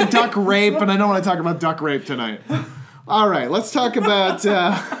to get into duck rape, and I don't want to talk about duck rape tonight. All right, let's talk about.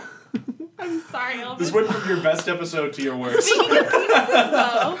 I'm sorry, Elvis. This went from your best episode to your worst. Speaking of penises,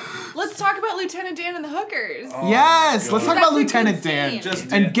 though, let's talk about Lieutenant Dan and the hookers. Yes, let's talk about That's a Lieutenant good Dan scene. Just and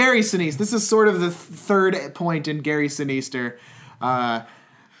Dan. Gary Sinise. This is sort of the third point in Gary Sinister.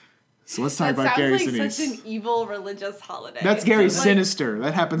 So let's talk That about sounds Gary like Sinise. such an evil religious holiday. That's Gary Like, Sinister.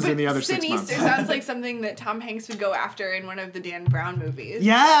 That happens in but the other 6 months. Sinister sounds like something that Tom Hanks would go after in one of the Dan Brown movies.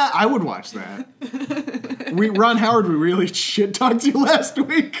 Yeah, I would watch that. Ron Howard, we really shit talked you last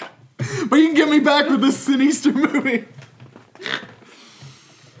week. But you can get me back with this Sinister movie.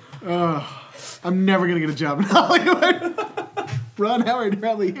 I'm never going to get a job in Hollywood. Ron Howard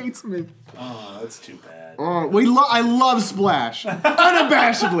probably hates me. Oh, that's too bad. Oh, I love Splash.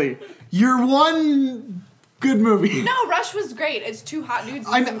 Unabashedly. You're one good movie. No, Rush was great. It's two hot dudes.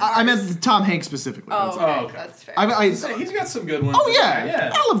 In some I cars. meant Tom Hanks specifically. Oh, That's okay. Oh, okay. That's fair. He's got some good ones. Oh, yeah.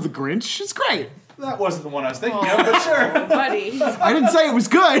 Yeah. I love The Grinch. It's great. That wasn't the one I was thinking of, but sure. Buddy, I didn't say it was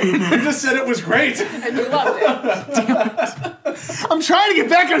good. You just said it was great. and you loved it. I'm trying to get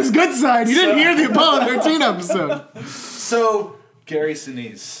back on his good side. You didn't hear the Apollo 13 episode. So, Gary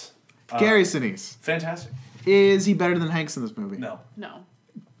Sinise. Gary Sinise. Fantastic. Is he better than Hanks in this movie? No. No.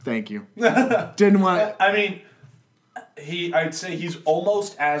 Thank you. Didn't want to. I mean, I'd say he's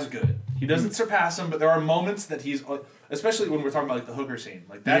almost as good. He doesn't surpass him, but there are moments that he's, especially when we're talking about like the hooker scene.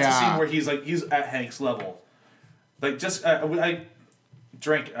 Like that's a scene where he's at Hank's level. Like just I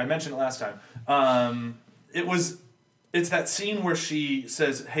mentioned it last time. It's that scene where she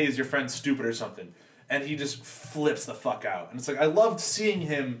says, "Hey, is your friend stupid or something?" And he just flips the fuck out. And it's like I loved seeing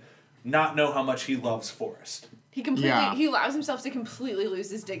him not know how much he loves Forrest. He completely Yeah. he allows himself to completely lose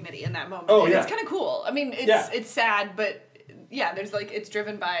his dignity in that moment. Oh, And yeah. it's kind of cool. I mean, Yeah. it's sad, but yeah, there's like it's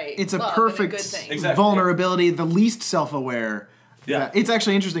driven by It's a love perfect and a good thing. Exactly. vulnerability, the least self-aware. Yeah. It's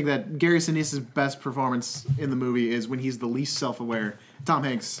actually interesting that Gary Sinise's best performance in the movie is when he's the least self-aware. Tom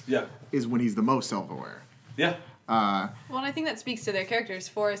Hanks Yeah. is when he's the most self-aware. Yeah. Well, and I think that speaks to their characters.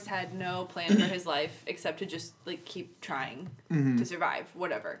 Forrest had no plan for his life except to just like keep trying to survive,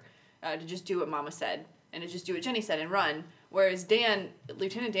 whatever, to just do what Mama said and to just do what Jenny said and run. Whereas Dan,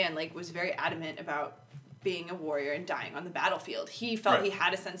 Lieutenant Dan, like was very adamant about being a warrior and dying on the battlefield. He felt Right. he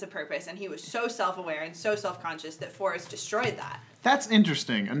had a sense of purpose, and he was so self-aware and so self-conscious that Forrest destroyed that. That's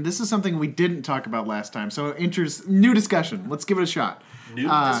interesting, and this is something we didn't talk about last time. So, new discussion. Let's give it a shot. Nude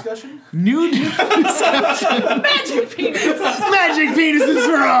discussion? Nude discussion. Magic penis. Magic penises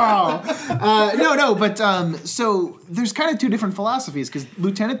for all. But so there's kind of two different philosophies because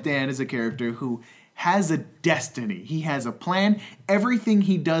Lieutenant Dan is a character who has a destiny. He has a plan. Everything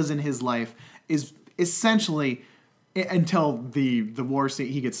he does in his life is essentially until the war scene,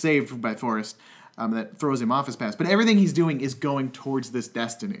 he gets saved by Forrest. That throws him off his path. But everything he's doing is going towards this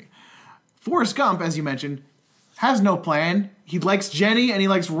destiny. Forrest Gump, as you mentioned, has no plan. He likes Jenny and he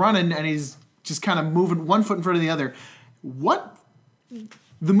likes running and he's just kind of moving one foot in front of the other. What?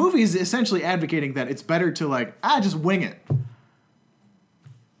 The movie is essentially advocating that it's better to just wing it.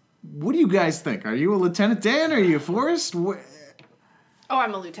 What do you guys think? Are you a Lieutenant Dan? Are you a Forrest? Oh,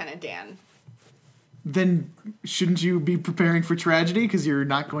 I'm a Lieutenant Dan. Then shouldn't you be preparing for tragedy because you're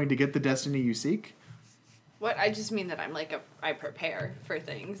not going to get the destiny you seek? What? I just mean that I'm I prepare for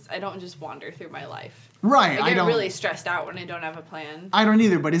things. I don't just wander through my life. Right. I I get don't really stressed out when I don't have a plan. I don't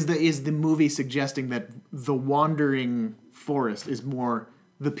either, but is the movie suggesting that the wandering Forrest is more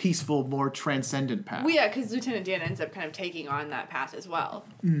the peaceful, more transcendent path? Well, yeah, because Lieutenant Dan ends up kind of taking on that path as well.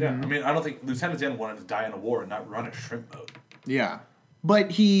 Yeah. I mean, I don't think Lieutenant Dan wanted to die in a war and not run a shrimp boat. Yeah.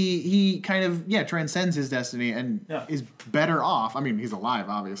 But he kind of transcends his destiny and is better off. I mean, he's alive,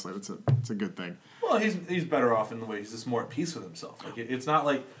 obviously. It's a good thing. Well, he's better off in the way he's just more at peace with himself. Like it's not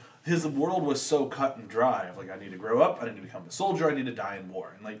like his world was so cut and dry of I need to grow up, I need to become a soldier, I need to die in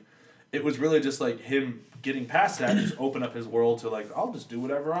war, and it was really just him getting past that and just open up his world to I'll just do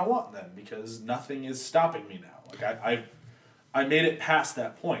whatever I want then because nothing is stopping me now. I made it past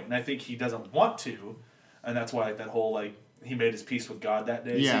that point, and I think he doesn't want to, and that's why that whole he made his peace with God that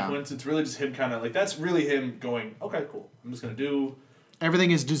day sequence. It's really just him kind of that's really him going, okay, cool. I'm just gonna do.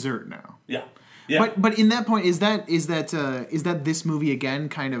 Everything is dessert now. Yeah. Yeah. But in that point, is that this movie again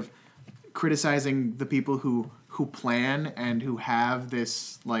kind of criticizing the people who plan and who have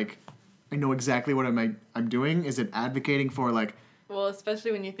this I know exactly what I'm doing? Is it advocating for Well,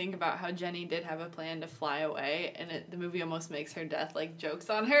 especially when you think about how Jenny did have a plan to fly away, and the movie almost makes her death like jokes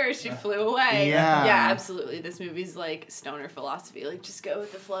on her. She flew away. Yeah. Yeah, absolutely. This movie's like stoner philosophy. Like, just go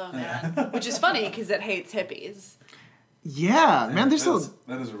with the flow, man. Which is funny because it hates hippies. Yeah, man. There's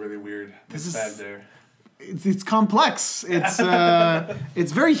that is a really weird bad there. It's complex.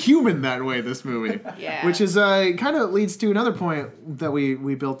 It's very human that way. This movie, Yeah. which is kind of leads to another point that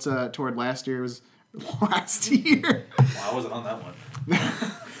we built toward last year. It was last year. Well, I wasn't on that one.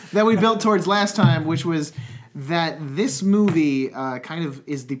 That we built towards last time, which was that this movie kind of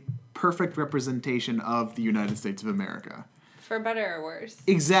is the perfect representation of the United States of America. For better or worse.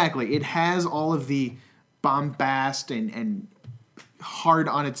 Exactly. It has all of the bombast and hard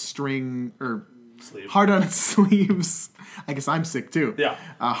on its string or hard on its sleeves. I guess I'm sick too. Yeah.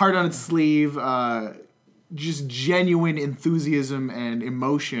 Hard on its sleeve, just genuine enthusiasm and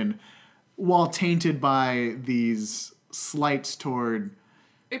emotion, while tainted by these slights toward.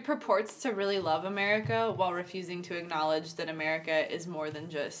 It purports to really love America while refusing to acknowledge that America is more than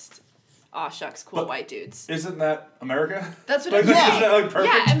just, aw shucks, cool white dudes. Isn't that America? That's what like, I'm saying. Isn't that like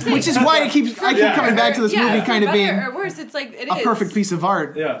perfect? Yeah, I'm saying. Which is why I keep coming back to this movie kind of being or worse, it's like it a is. perfect piece of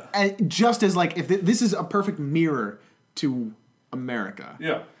art. Yeah. And just as like if this is a perfect mirror to America.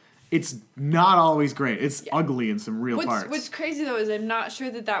 Yeah. It's not always great. It's ugly in some real parts. What's crazy though is I'm not sure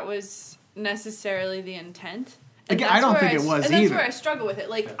that was necessarily the intent. And Again, I don't think it was and either. that's where I struggle with it.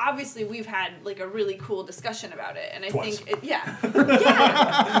 Like, obviously, we've had like a really cool discussion about it, and I think, yeah,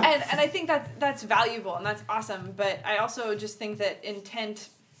 and I think that's valuable and that's awesome. But I also just think that intent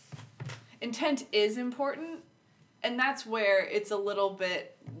is important, and that's where it's a little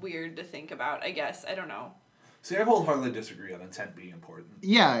bit weird to think about. I guess I don't know. See, I wholeheartedly disagree on intent being important.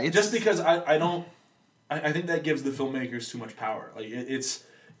 Yeah, it's just because I think that gives the filmmakers too much power. Like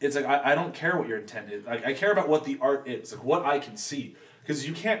it's like I don't care what your intent is. Like I care about what the art is, like what I can see. Because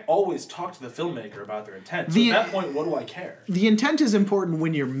you can't always talk to the filmmaker about their intent. So at that point, what do I care? The intent is important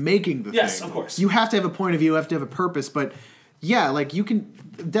when you're making the thing. Yes, of course. You have to have a point of view, you have to have a purpose, but yeah, like you can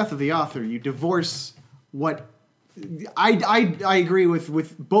death of the author, you divorce what I agree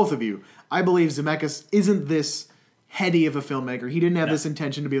with both of you. I believe Zemeckis isn't this heady of a filmmaker. He didn't have this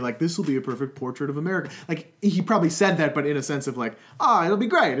intention to be like, this will be a perfect portrait of America. Like, he probably said that, but in a sense of like, it'll be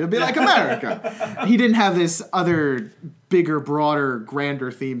great. It'll be like America. He didn't have this other bigger, broader,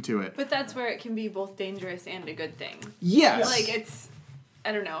 grander theme to it. But that's where it can be both dangerous and a good thing. Yes. Like, it's,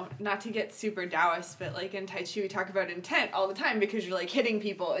 I don't know, not to get super Taoist, but like in Tai Chi we talk about intent all the time because you're like hitting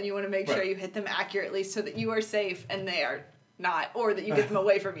people and you want to make sure you hit them accurately so that you are safe and they are not, or that you get them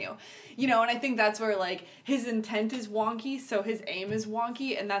away from you. You know, and I think that's where, like, his intent is wonky, so his aim is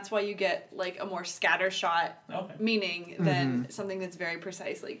wonky, and that's why you get, like, a more scattershot meaning than something that's very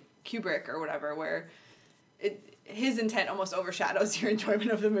precise, like Kubrick or whatever, where his intent almost overshadows your enjoyment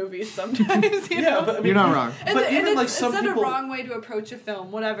of the movie sometimes, you know? But, I mean, you're not wrong. But even, like, it's some not people... a wrong way to approach a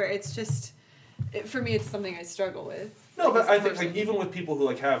film, whatever, it's just... for me, it's something I struggle with. No, like, but I think like even with people who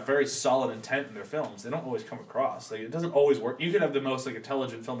like have very solid intent in their films, they don't always come across. Like it doesn't always work. You could have the most like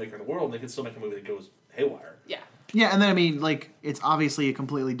intelligent filmmaker in the world, and they can still make a movie that goes haywire. Yeah. Yeah, and then I mean, like, it's obviously a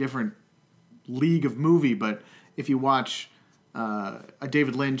completely different league of movie, but if you watch a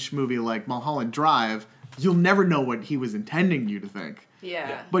David Lynch movie like Mulholland Drive, you'll never know what he was intending you to think.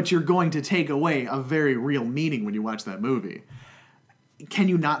 Yeah. But you're going to take away a very real meaning when you watch that movie. Can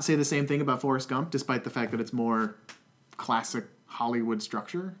you not say the same thing about Forrest Gump, despite the fact that it's more classic Hollywood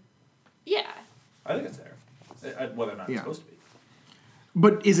structure? Yeah. I think it's there. Whether or not it's supposed to be.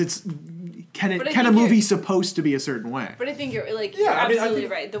 But is it? Can a movie supposed to be a certain way? But I think you're you're absolutely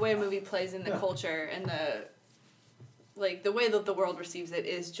right. The way a movie plays in the culture and the way that the world receives it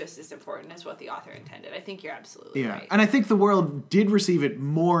is just as important as what the author intended. I think you're absolutely right. And I think the world did receive it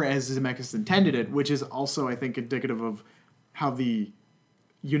more as Zemeckis intended it, which is also, I think, indicative of how the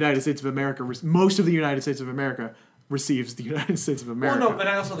United States of America, most of the United States of America, receives the United States of America. Well, no, but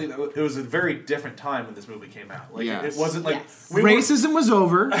I also think that it was a very different time when this movie came out. Like, it wasn't like... Racism was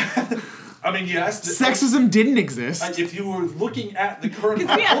over. I mean, yes. Sexism didn't exist. If you were looking at the current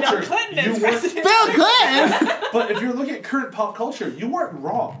pop we had culture... Bill Clinton as president. Bill Clinton! But if you're looking at current pop culture, you weren't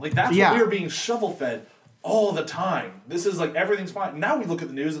wrong. Like, that's what we were being shovel-fed all the time. This is like, everything's fine. Now we look at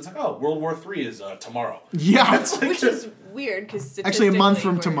the news, it's like, oh, World War III is tomorrow. Yeah. Like, which is weird, because actually a month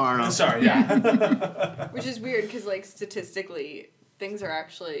from tomorrow. Sorry, Which is weird, because, like, statistically, things are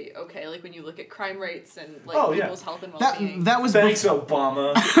actually okay. Like, when you look at crime rates and, like, people's health and well-being. That was Thanks,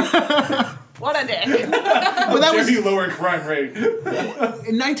 Obama. What a day. But that was lower crime rate.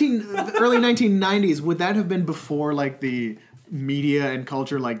 In early 1990s, would that have been before, like, the media and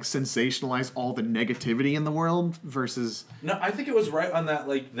culture like sensationalize all the negativity in the world versus No, I think it was right on that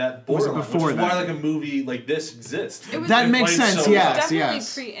that borderline. before which is that? why a movie like this exists. That makes sense, yes. Definitely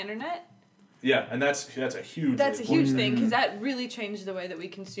pre-internet. Yeah, and that's a huge. That's a huge thing because that really changed the way that we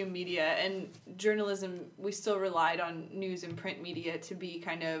consume media and journalism. We still relied on news and print media to be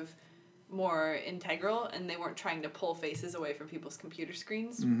kind of more integral, and they weren't trying to pull faces away from people's computer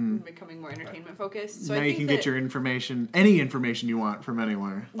screens, becoming more entertainment focused. So now I you think can that, get your information, any information you want from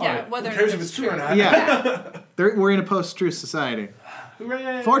anywhere. Yeah, whether Who cares if it's true or not? Yeah, we're in a post-truth society.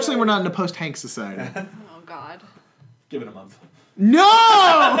 Hooray! Fortunately, we're not in a post-Hank society. Oh God. Give it a month. No!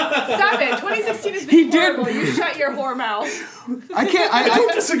 Stop it! 2016 has been horrible. You shut your whore mouth. I can't. I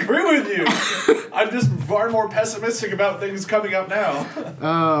don't disagree with you. I'm just far more pessimistic about things coming up now.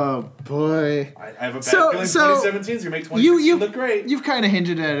 Oh boy! I have a bad feeling 2017 is gonna make 2016 look great. You've kind of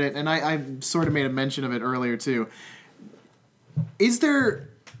hinted at it, and I sort of made a mention of it earlier too.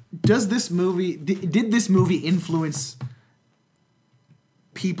 Does this movie? Did this movie influence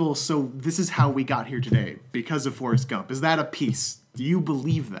people? So this is how we got here today because of Forrest Gump. Is that a piece? Do you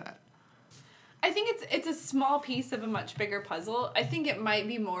believe that? I think it's a small piece of a much bigger puzzle. I think it might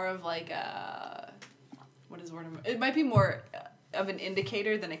be more of like a it might be more of an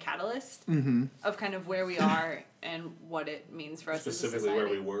indicator than a catalyst of kind of where we are and what it means for us as a society.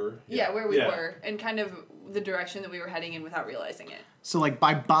 Specifically where we were. Yeah, where we were and kind of the direction that we were heading in without realizing it. So like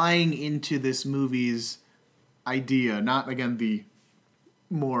by buying into this movie's idea, not again the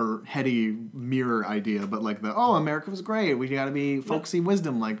more heady mirror idea, but like America was great. We got to be folksy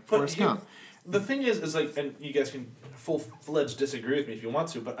wisdom like Forrest Gump. The thing is like, and you guys can full-fledged disagree with me if you want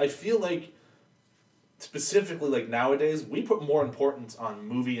to, but I feel like specifically like nowadays we put more importance on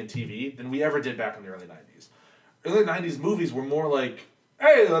movie and TV than we ever did back in the early 90s. Early 90s movies were more like,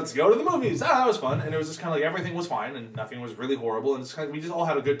 hey, let's go to the movies. That was fun. And it was just kind of like everything was fine and nothing was really horrible. And it's kind of, we just all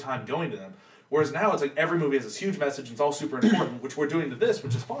had a good time going to them. Whereas now it's like every movie has this huge message and it's all super important, which we're doing to this,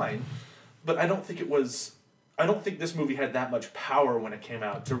 which is fine. But I don't think this movie had that much power when it came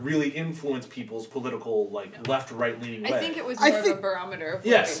out to really influence people's political, like, left-right leaning way. I think it was more of a barometer of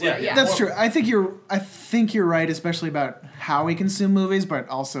yes, where yeah. That's true. I think you're right, especially about how we consume movies, but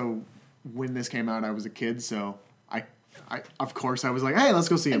also when this came out, I was a kid, so I of course I was like, hey, let's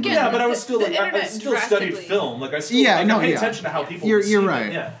go see a movie. Yeah, but I was still like, I still studied film. Like I still I paid attention to how people You're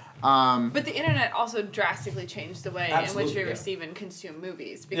right. Yeah. But the internet also drastically changed the way in which we receive and consume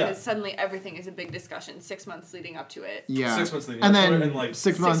movies because suddenly everything is a big discussion 6 months leading up to it. Yeah. 6 months leading and up then to it. And like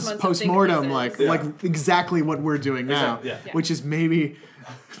 6 months post-mortem, like exactly what we're doing now, which is maybe...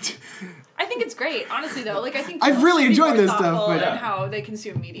 I think it's great, honestly, though. Like, I think I've really enjoyed this stuff, but and how they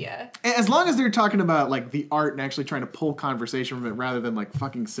consume media. As long as they're talking about like the art and actually trying to pull conversation from it rather than like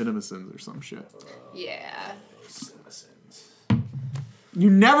fucking CinemaSins or some shit. Yeah.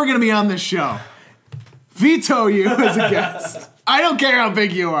 You're never gonna be on this show. Veto you as a guest. I don't care how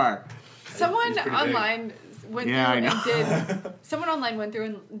big you are. Someone online went through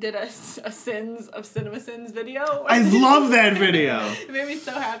and did a Sins of CinemaSins video. I love that video. It made me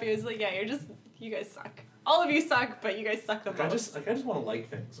so happy. I was like, yeah, you guys suck. All of you suck, but you guys suck the most. I just want to like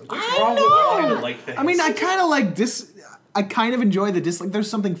things. Like, what's wrong with wanting to like things? I mean, I kind of like I kind of enjoy the dislike. There's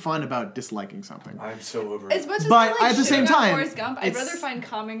something fun about disliking something. I'm so over it. As much as but I like at the same time, Forrest Gump, I'd rather find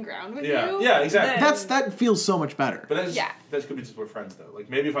common ground with you. Yeah, exactly. That feels so much better. But that could be just we're friends though. Like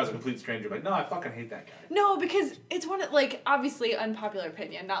maybe if I was a complete stranger, like no, I fucking hate that guy. No, because it's one of like obviously unpopular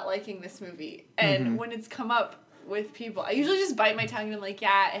opinion, not liking this movie, and when it's come up with people, I usually just bite my tongue and I'm like,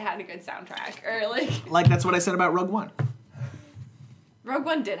 yeah, it had a good soundtrack, or like that's what I said about Rogue One. Rogue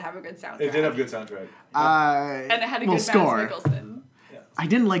One did have a good soundtrack. It did have a good soundtrack. And it had a good score. Mads Mikkelsen. I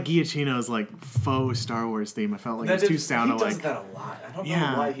didn't like Giacchino's like faux Star Wars theme. I felt like it was too sound alike. He does that a lot. I don't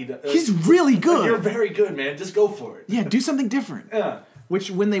know why he does. He's really good. Like, you're very good, man. Just go for it. Yeah, do something different. Yeah. Which,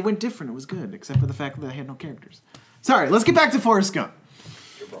 when they went different, it was good, except for the fact that they had no characters. Sorry, let's get back to Forrest Gump.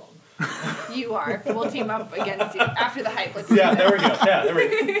 You're wrong. You are. We'll team up against you after the hype. Let's there we go. Yeah, there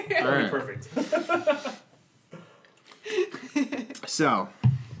we go. All right. Perfect. So,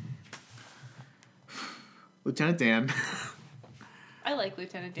 Lieutenant Dan. I like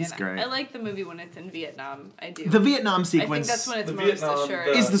Lieutenant Dan. He's great. I like the movie when it's in Vietnam. I do. The Vietnam I sequence. think that's when it's most assured.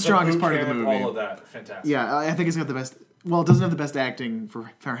 Is the strongest part of the camp, movie. All of that, fantastic. Yeah, I think it's got the best. Well, it doesn't have the best acting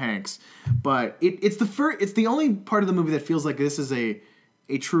for Hanks, but it's the only part of the movie that feels like this is a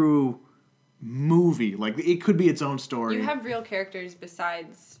true movie. Like it could be its own story. You have real characters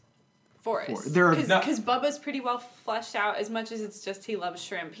besides Forrest. Because Bubba's pretty well fleshed out. As much as it's just he loves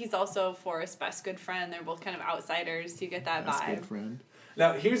shrimp, he's also Forrest's best good friend. They're both kind of outsiders. You get that vibe. Good friend.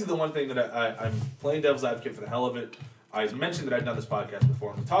 Now, here's the one thing that I'm playing devil's advocate for the hell of it. I mentioned that I'd done this podcast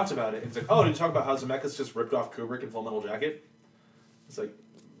before, and we talked about it. And it's like, oh, did you talk about how Zemeckis just ripped off Kubrick in Full Metal Jacket? It's like,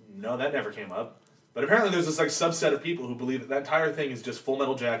 no, that never came up. But apparently there's this like subset of people who believe that entire thing is just Full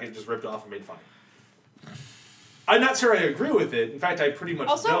Metal Jacket, just ripped off and made funny. I'm not sure I agree with it. In fact, I pretty much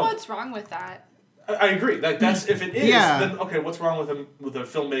Also, don't. what's wrong with that? I agree. That's if it is, Yeah. then okay, what's wrong with a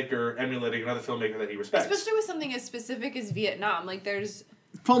filmmaker emulating another filmmaker that he respects? Especially with something as specific as Vietnam. Like, there's...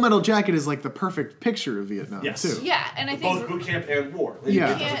 Full Metal Jacket is like the perfect picture of Vietnam, Yes. too. Yeah, and I think... Both boot camp and war.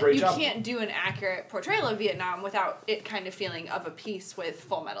 Yeah. Does a great You job. can't do an accurate portrayal of Vietnam without it kind of feeling of a piece with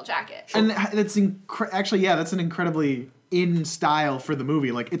Full Metal Jacket. And that's actually, yeah, that's an incredibly in style for the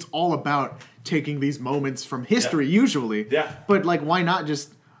movie. Like, it's all about taking these moments from history, usually. Yeah. But, like, why not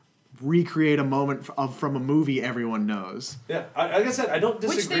just recreate a moment from a movie everyone knows? Yeah, like I said, I don't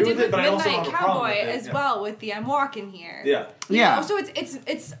Which disagree they did with it, with but I also Midnight have a problem Cowboy with it. as Yeah. well, with the I'm Walking Here. Yeah. You Yeah. know, so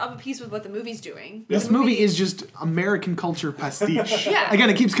it's of a piece with what the movie's doing. This movie is just American culture pastiche. Yeah.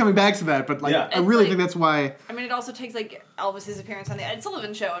 Again, it keeps coming back to that, but like Yeah. I really It's think that's why. I mean, it also takes like Elvis's appearance on the Ed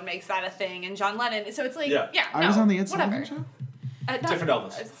Sullivan Show and makes that a thing, and John Lennon. So it's like, Yeah. I was on the Ed whatever. Sullivan Show. Not- Different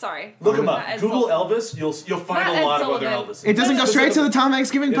Elvis. Sorry. Look him up. Not Ed Google Sullivan. Elvis. You'll find Not a Ed lot of other Sullivan. Elvis. It doesn't go straight to the Tom Hanks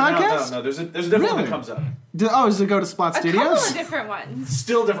Giving podcast? No. There's a different one Really? that comes up. Does it go to Splot A couple Studios? of different ones.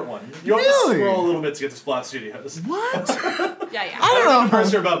 Still a different one. You have Really? to scroll a little bit to get to Splot Studios. What? Yeah, yeah. I don't know.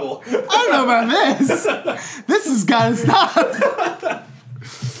 Burst your bubble. I don't know about this. This has got to stop.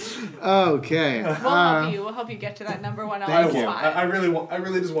 Okay. We'll help you get to that number one Thank Elvis you. spot. I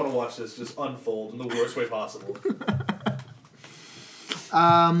really just want to watch this just unfold in the worst way possible.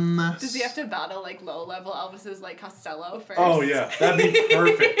 Does he have to battle like low level Elvis's like Costello first? Oh yeah, that'd be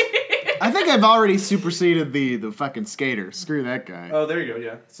perfect. I think I've already superseded the fucking skater. Screw that guy. Oh, there you go.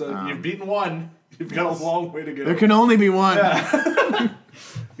 Yeah, so you've beaten one. You've got a long way to go. There can only be one. Yeah.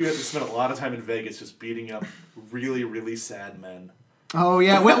 You have to spend a lot of time in Vegas just beating up really, really sad men. Oh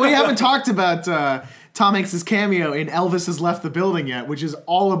yeah, we haven't talked about Tom Hanks' cameo in Elvis Has Left the Building yet, which is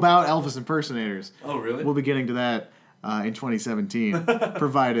all about Elvis impersonators. Oh really? We'll be getting to that in 2017,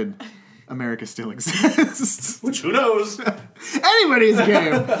 provided America still exists. Which who knows? Anybody's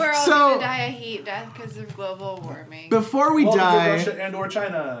game. We're all So- gonna die a heat death because of global warming. Before we Welcome to die, Russia and or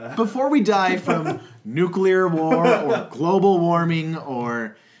China. before we die from nuclear war or global warming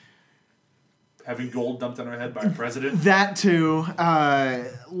or Having gold dumped on our head by our president. that too,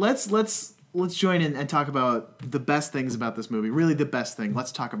 let's join in and talk about the best things about this movie. Really, the best thing.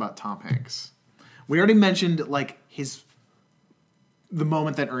 Let's talk about Tom Hanks. We already mentioned like the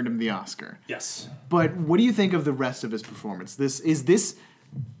moment that earned him the Oscar. Yes. But what do you think of the rest of his performance? Is this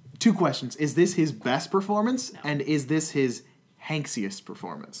two questions? Is this his best performance, and is this his Hanksiest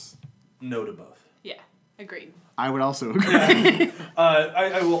performance? No to both. Yeah, agreed. I would also agree.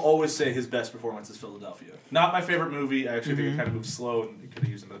 I will always say his best performance is Philadelphia. Not my favorite movie. I actually think it kind of moves slow, and it could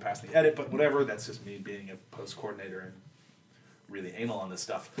have used it in the past in the edit, but whatever. That's just me being a post coordinator and really anal on this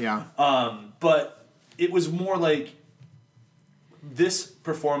stuff. Yeah. But it was more like this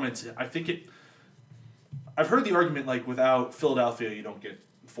performance. I think it. I've heard the argument like without Philadelphia, you don't get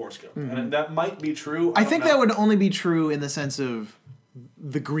Forrest Gump, and that might be true. I think that would only be true in the sense of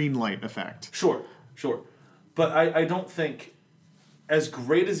the green light effect. Sure. But I don't think, as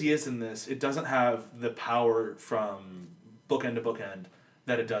great as he is in this, it doesn't have the power from bookend to bookend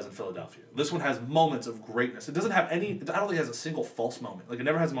that it does in Philadelphia. This one has moments of greatness. It doesn't have any. I don't think it has a single false moment. Like it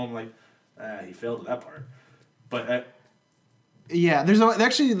never has a moment like, he failed at that part. But Yeah,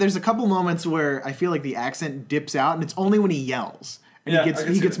 there's a couple moments where I feel like the accent dips out, and it's only when he yells. And Yeah, I he can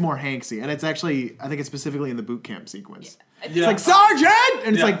gets see that. more Hanksy. And it's actually, I think it's specifically in the boot camp sequence. Yeah. It's like, Sergeant!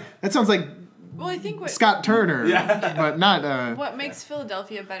 And it's Yeah. like, that sounds like Well, I think what Scott Turner. Yeah. But not, what makes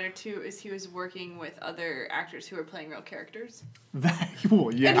Philadelphia better too is he was working with other actors who were playing real characters.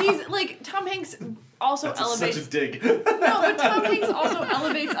 well, yeah. And he's like Tom Hanks also that's elevates. such a dig. No, but Tom Hanks also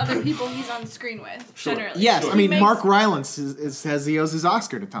elevates other people he's on screen with. Sure. Generally, Yes, He I mean, makes- Mark Rylance says he owes his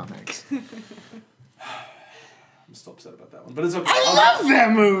Oscar to Tom Hanks. I'm still upset about that one, but it's okay. I love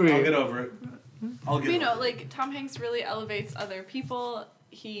that movie! I'll get over it. I'll get. You know, over it. like Tom Hanks really elevates other people.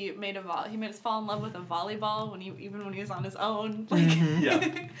 He made us fall in love with a volleyball even when he was on his own. Like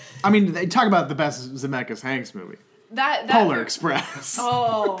Yeah. I mean, they talk about the best Zemeckis Hanks movie. that Polar Express.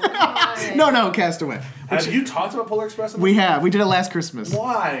 Oh God. No, Castaway. Have you talked about Polar Express? We have. We did it last Christmas.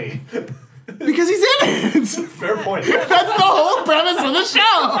 Why? Because he's in it! Fair point. That's the whole premise of the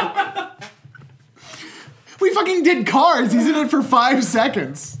show! We fucking did Cars. He's in it for 5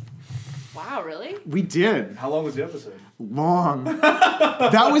 seconds. Wow, really? We did. How long was the episode? Long.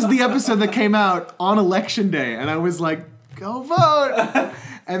 That was the episode that came out on election day, and I was like, go vote!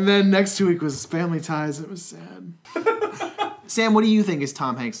 And then next week was Family Ties. It was sad. Sam, what do you think is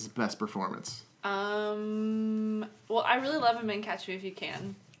Tom Hanks' best performance? Well, I really love him in Catch Me If You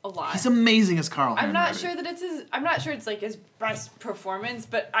Can a lot. He's amazing as Carl. I'm not Hanratty. sure that I'm not sure it's like his best performance,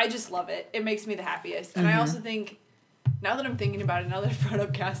 but I just love it. It makes me the happiest. And I also think, now that I'm thinking about it, now that I've brought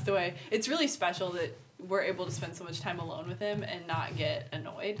up Castaway, it's really special that we're able to spend so much time alone with him and not get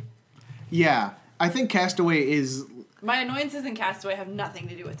annoyed. Yeah, I think Castaway is... My annoyances in Castaway have nothing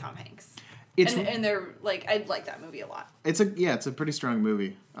to do with Tom Hanks. It's and they're like, I like that movie a lot. it's a pretty strong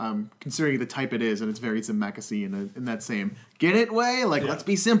movie, considering the type it is, and it's very Zemeckis-y in that same get it way. Like let's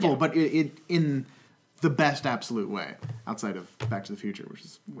be simple, but it in the best absolute way, outside of Back to the Future, which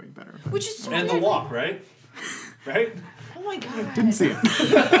is way better. But, Which is so And The weird. Walk, right? Right? Oh my god. didn't see it.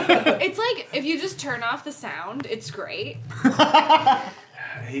 It's like if you just turn off the sound, it's great.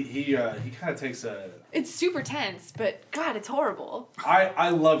 He kind of takes a... It's super tense, but God, it's horrible. I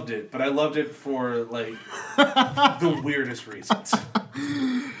loved it, but I loved it for, like, the weirdest reasons.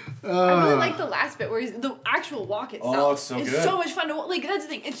 I really like the last bit where the actual walk itself it's so is good. so much fun to watch. Like, that's the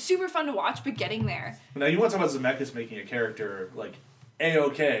thing. It's super fun to watch, but getting there. Now, you want to talk about Zemeckis making a character, like,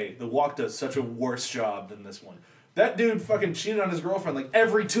 A-OK. The Walk does such a worse job than this one. That dude fucking cheated on his girlfriend, like,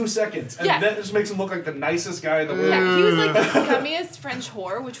 every 2 seconds. And that just makes him look like the nicest guy in the world. Yeah, he was like the scummiest French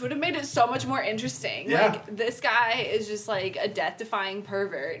whore, which would have made it so much more interesting. Yeah. Like, this guy is just like a death-defying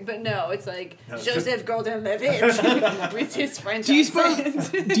pervert. But no, it's like No, it's Joseph Gordon-Levitt with his French Do you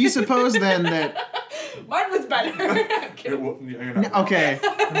suppose then that... Mine was better. You're not Okay.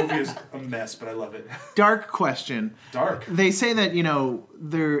 The movie is a mess, but I love it. Dark question. Dark. They say that,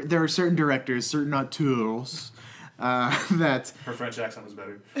 there are certain directors, certain auteurs, that... Her French accent was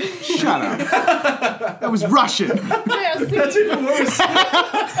better. Shut up. That was Russian. That's even worse.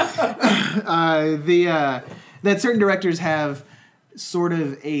 That certain directors have sort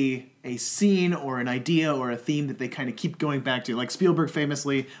of a scene or an idea or a theme that they kind of keep going back to. Like Spielberg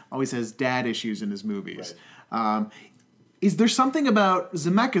famously always has dad issues in his movies. Right. Is there something about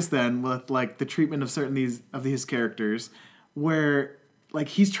Zemeckis then with like the treatment of certain of his characters where like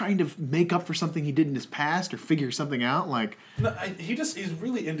he's trying to make up for something he did in his past or figure something out? Like No, he's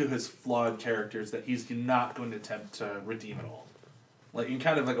really into his flawed characters that he's not going to attempt to redeem at all. Like in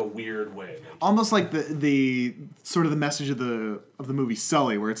kind of like a weird way. Like, almost like the sort of the message of the movie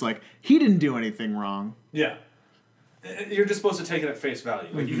Sully, where it's like he didn't do anything wrong. yeah. You're just supposed to take it at face value.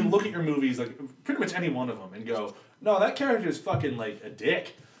 Like you can look at your movies, like pretty much any one of them, and go, no, that character is fucking like a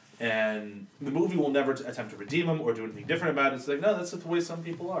dick. And the movie will never attempt to redeem him or do anything different about it. It's like, no, that's just the way some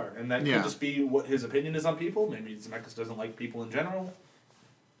people are. And that could just be what his opinion is on people. Maybe Zemeckis doesn't like people in general.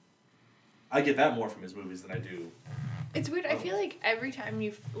 I get that more from his movies than I do. It's weird. I feel like every time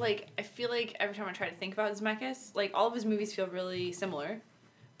I try to think about Zemeckis, like all of his movies feel really similar.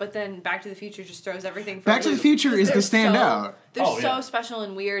 But then Back to the Future just throws everything for Back to the Future is the standout. They're so special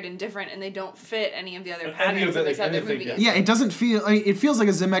and weird and different, and they don't fit any of the other Any of patterns the- of his other anything, movies. Yeah, it doesn't feel... I mean, it feels like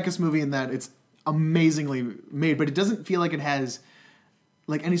a Zemeckis movie in that it's amazingly made, but it doesn't feel like it has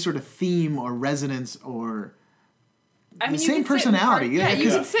like any sort of theme or resonance or I mean, the you same can sit and personality. you can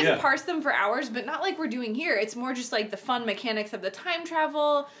because- sit and parse them for hours, but not like we're doing here. It's more just like the fun mechanics of the time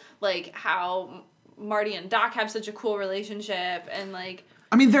travel, like how Marty and Doc have such a cool relationship, and like...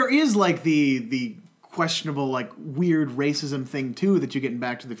 I mean, there is like the questionable, like weird racism thing too that you get in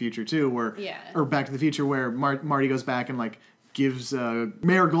Back to the Future too, where or Back to the Future where Marty goes back and like gives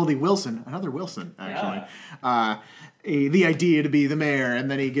Mayor Goldie Wilson, another Wilson actually, the idea to be the mayor, and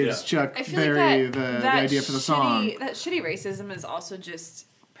then he gives Chuck Berry the idea for the song. That shitty racism is also just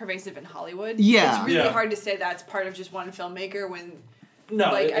pervasive in Hollywood. Yeah. It's really Yeah. hard to say that's part of just one filmmaker when. No,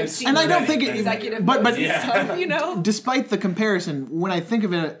 like I've seen and I don't think executive but notes and stuff, you know. Despite the comparison, when I think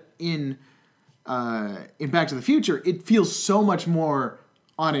of it in Back to the Future, it feels so much more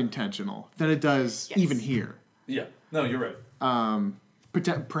unintentional than it does even here. Yeah. No, you're right.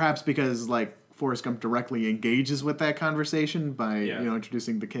 Perhaps because like Forrest Gump directly engages with that conversation by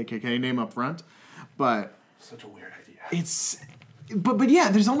introducing the KKK name up front, but such a weird idea. It's but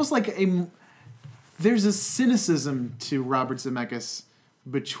yeah, there's almost like there's a cynicism to Robert Zemeckis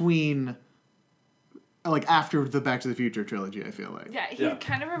between like after the Back to the Future trilogy. I feel like He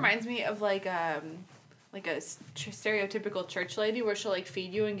kind of reminds me of like a stereotypical church lady where she'll like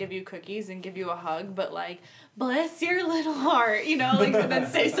feed you and give you cookies and give you a hug, but like bless your little heart, you know, like and then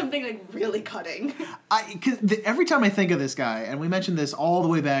say something like really cutting. Every time I think of this guy, and we mentioned this all the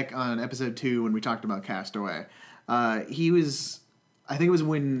way back on episode 2 when we talked about Castaway, I think it was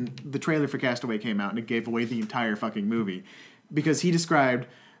when the trailer for Castaway came out and it gave away the entire fucking movie, because he described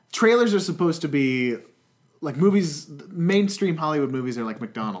trailers are supposed to be like movies. Mainstream Hollywood movies are like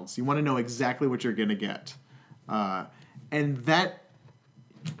McDonald's. You want to know exactly what you're gonna get, And that,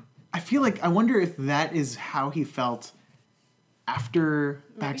 I feel like, I wonder if that is how he felt after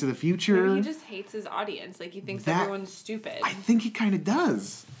Back to the Future. Maybe he just hates his audience. Like, he thinks everyone's stupid. I think he kind of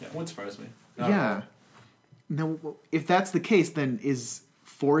does. Yeah, it wouldn't surprise me. Yeah. Now, if that's the case, then is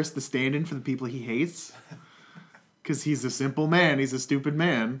Forrest the stand-in for the people he hates? Because he's a simple man. He's a stupid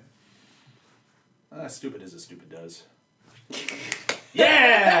man. Stupid as a stupid does.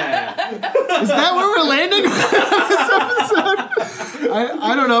 Yeah! Is that where we're landing this episode?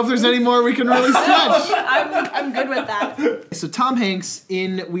 I don't know if there's any more we can really stretch. I'm good with that. So Tom Hanks,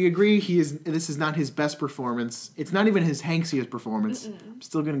 we agree this is not his best performance. It's not even his Hanksiest performance. I'm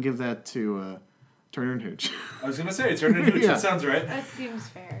still going to give that to Turner and Hooch. I was going to say, Turner and Hooch. Yeah. That sounds right. That seems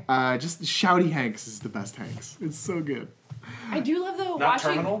fair. Just shouty Hanks is the best Hanks. It's so good. I do love though Not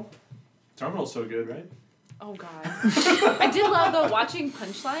watching. Terminal? Terminal's so good, right? Oh god. I did love though watching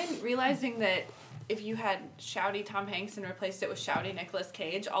Punchline, realizing that if you had shouty Tom Hanks and replaced it with shouty Nicolas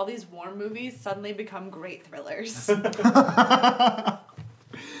Cage, all these war movies suddenly become great thrillers.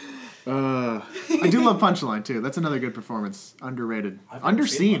 I do love Punchline too. That's another good performance. Underrated. I've never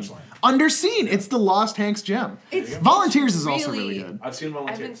seen Punchline. Underseen. It's the lost Hanks gem. Volunteers is also really good. I've seen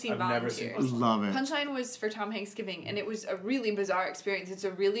Volunteers. I haven't seen I've Volunteers. never seen Punchline. Love it. Punchline was for Tom Hanks Giving, and it was a really bizarre experience. It's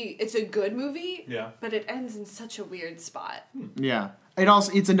a good movie, but it ends in such a weird spot. Yeah.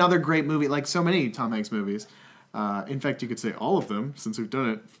 It's another great movie, like so many Tom Hanks movies. In fact, you could say all of them, since we've done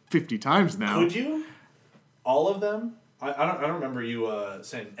it 50 times now. Could you? All of them? I don't remember you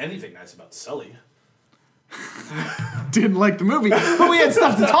saying anything nice about Sully. Didn't like the movie, but we had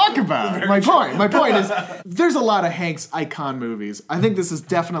stuff to talk about. My point is, there's a lot of Hanks icon movies. I think this is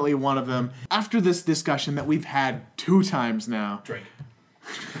definitely one of them. After this discussion that we've had 2 times now, Drake.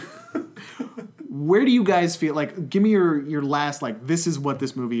 Where do you guys feel like? Give me your last this is what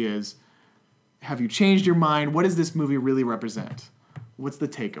this movie is. Have you changed your mind? What does this movie really represent? What's the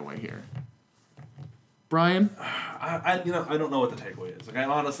takeaway here? Brian? I don't know what the takeaway is. I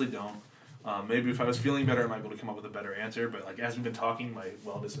honestly don't. Maybe if I was feeling better, I might be able to come up with a better answer. But as we've been talking, my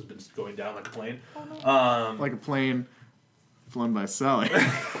wellness has been going down like a plane. Like a plane flown by Sully.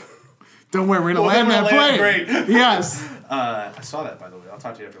 Don't worry, we're gonna land that plane. Great. Yes. I saw that, by the way. I'll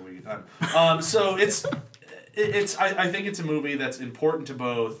talk to you after we get done. So I think it's a movie that's important to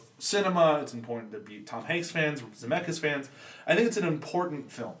both cinema. It's important to be Tom Hanks fans, Zemeckis fans. I think it's an important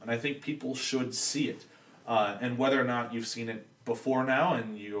film, and I think people should see it. And whether or not you've seen it before now,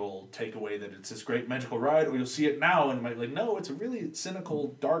 and you'll take away that it's this great magical ride, or you'll see it now and you might be like, no, it's a really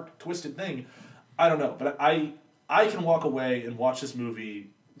cynical, dark, twisted thing. I don't know, but I can walk away and watch this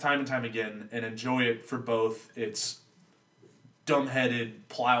movie time and time again and enjoy it for both its dumbheaded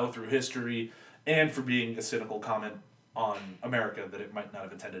plow through history and for being a cynical comment on America that it might not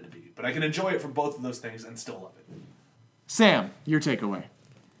have intended to be. But I can enjoy it for both of those things and still love it. Sam, your takeaway.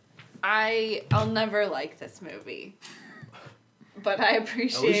 I'll never like this movie. But I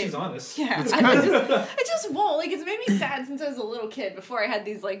appreciate... At least she's honest. Yeah. It's I just won't. Like, it's made me sad since I was a little kid before I had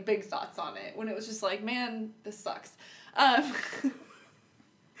these, big thoughts on it. When it was just like, man, this sucks. I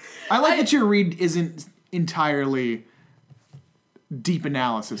like that your read isn't entirely deep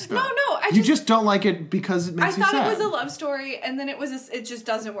analysis, though. No, you just don't like it because it makes you sad. I thought it was a love story, and then it just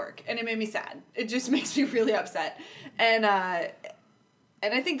doesn't work, and it made me sad. It just makes me really upset. And I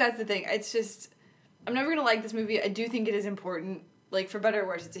think that's the thing. It's just... I'm never going to like this movie. I do think it is important. For better or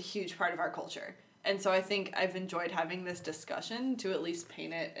worse, it's a huge part of our culture. And so I think I've enjoyed having this discussion to at least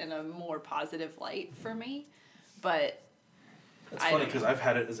paint it in a more positive light for me. But That's funny because I've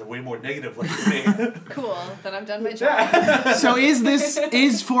had it as a way more negative light for me. Cool. Then I've done my job. So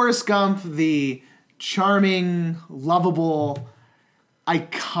is Forrest Gump the charming, lovable,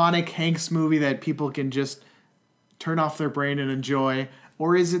 iconic Hanks movie that people can just turn off their brain and enjoy?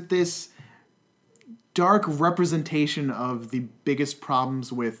 Or is it this dark representation of the biggest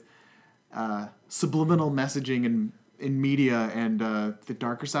problems with subliminal messaging in media and the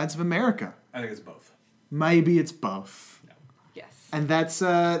darker sides of America? I think it's both. Maybe it's both. Yeah. Yes. And that's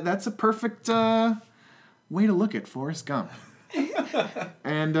a perfect way to look at Forrest Gump.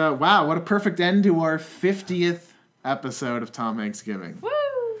 And wow, what a perfect end to our 50th episode of Tom Hanks Giving. Woo!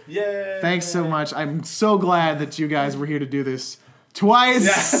 Yay! Thanks so much. I'm so glad that you guys were here to do this twice.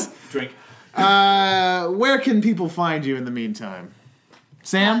 Yeah. Drink. Where can people find you in the meantime?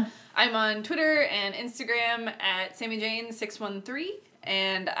 Sam? I'm on Twitter and Instagram at SammyJane613,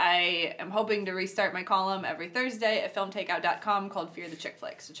 and I am hoping to restart my column every Thursday at filmtakeout.com called Fear the Chick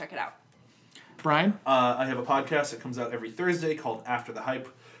Flick, so check it out. Brian? I have a podcast that comes out every Thursday called After the Hype,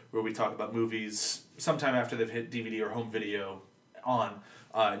 where we talk about movies sometime after they've hit DVD or home video on.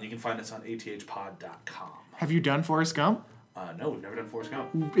 And you can find us on athpod.com. Have you done Forrest Gump? No, we've never done Forrest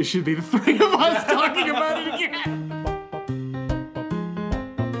Gump. It should be the three of us talking about it again.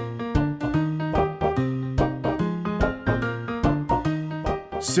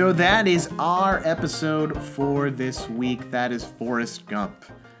 So that is our episode for this week. That is Forrest Gump.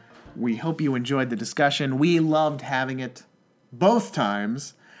 We hope you enjoyed the discussion. We loved having it both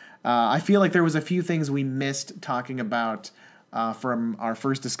times. I feel like there was a few things we missed talking about from our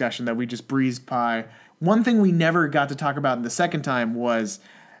first discussion that we just breezed by. One thing we never got to talk about in the second time was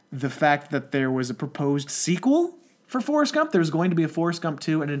the fact that there was a proposed sequel for Forrest Gump. There's going to be a Forrest Gump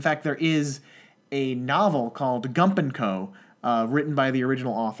 2, and in fact there is a novel called Gump & Co., written by the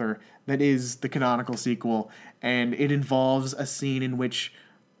original author, that is the canonical sequel, and it involves a scene in which,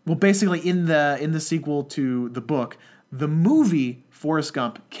 well, basically in the sequel to the book, the movie Forrest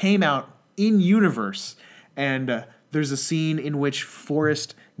Gump came out in universe, and there's a scene in which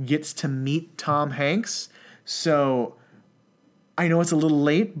Forrest gets to meet Tom Hanks. So I know it's a little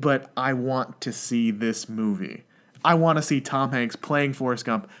late, but I want to see this movie. I want to see Tom Hanks playing Forrest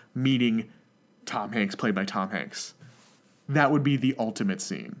Gump, meeting Tom Hanks, played by Tom Hanks. That would be the ultimate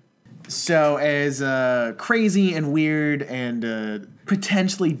scene. So as crazy and weird and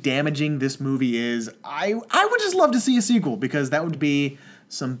potentially damaging this movie is, I would just love to see a sequel, because that would be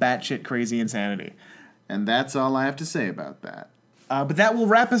some batshit crazy insanity. And that's all I have to say about that. But that will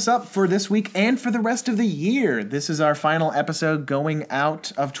wrap us up for this week and for the rest of the year. This is our final episode going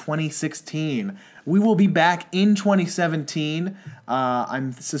out of 2016. We will be back in 2017.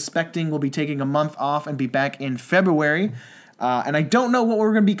 I'm suspecting we'll be taking a month off and be back in February. And I don't know what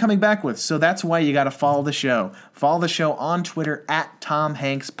we're going to be coming back with, so that's why you got to follow the show. Follow the show on Twitter at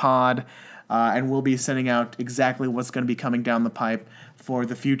TomHanksPod, and we'll be sending out exactly what's going to be coming down the pipe for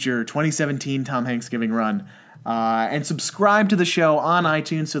the future 2017 Tom Hanksgiving run. And subscribe to the show on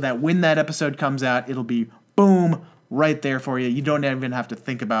iTunes so that when that episode comes out, it'll be boom, right there for you. You don't even have to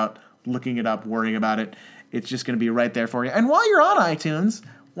think about looking it up, worrying about it. It's just going to be right there for you. And while you're on iTunes,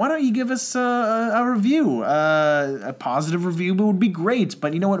 why don't you give us a review? A positive review would be great,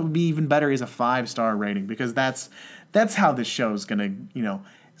 but you know what would be even better is a 5-star rating, because that's how this show is going to,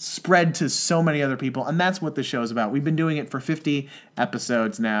 spread to so many other people, and that's what the show is about. We've been doing it for 50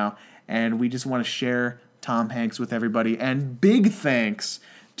 episodes now, and we just want to share Tom Hanks with everybody. And big thanks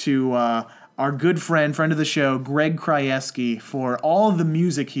to our good friend of the show, Greg Krajewski, for all the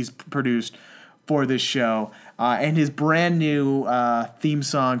music he's produced for this show, and his brand new theme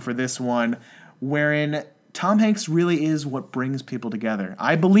song for this one, wherein Tom Hanks really is what brings people together.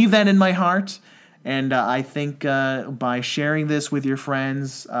 I believe that in my heart, and I think by sharing this with your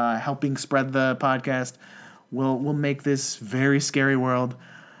friends, helping spread the podcast, we'll make this very scary world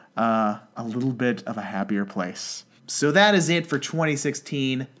a little bit of a happier place. So that is it for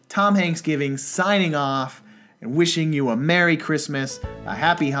 2016. Tom Hanksgiving signing off and wishing you a Merry Christmas, a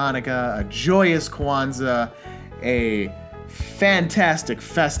Happy Hanukkah, a joyous Kwanzaa, a fantastic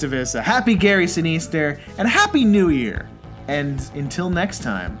Festivus, a Happy Garrison Easter, and a Happy New Year. And until next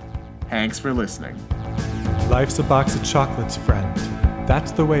time, thanks for listening. Life's a box of chocolates, friend.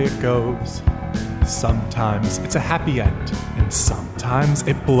 That's the way it goes. Sometimes it's a happy end, and sometimes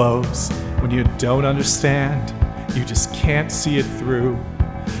it blows. When you don't understand, you just can't see it through.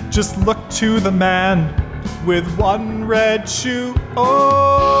 Just look to the man with one red shoe.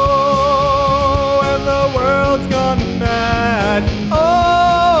 Oh, and the world's gone mad.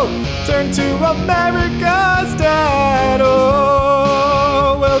 Oh, turn to America's dad.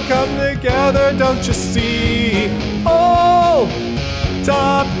 Oh, we'll come together, don't you see? Oh,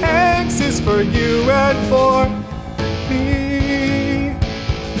 Tom Hanks is for you and for me.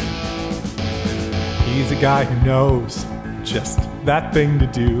 He's a guy who knows just that thing to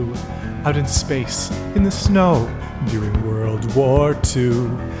do. Out in space, in the snow, during World War II.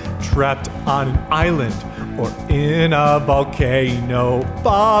 Trapped on an island or in a volcano.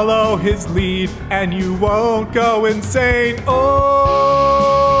 Follow his lead and you won't go insane. Oh,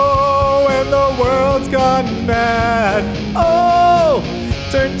 and the world's gone mad. Oh,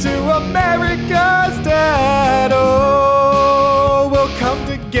 turn to America's dad. Oh, we'll come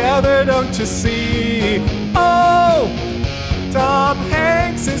together, don't you see? Oh, Tom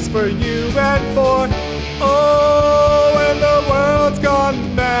Hanks is for you and for. Oh, and the world's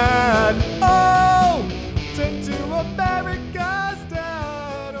gone mad. Oh, turn to America's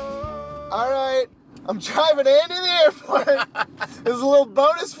dad. Oh. All right, I'm driving Andy to the airport. There's a little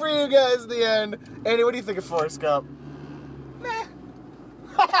bonus for you guys at the end. Andy, what do you think of Forrest Gump? Meh.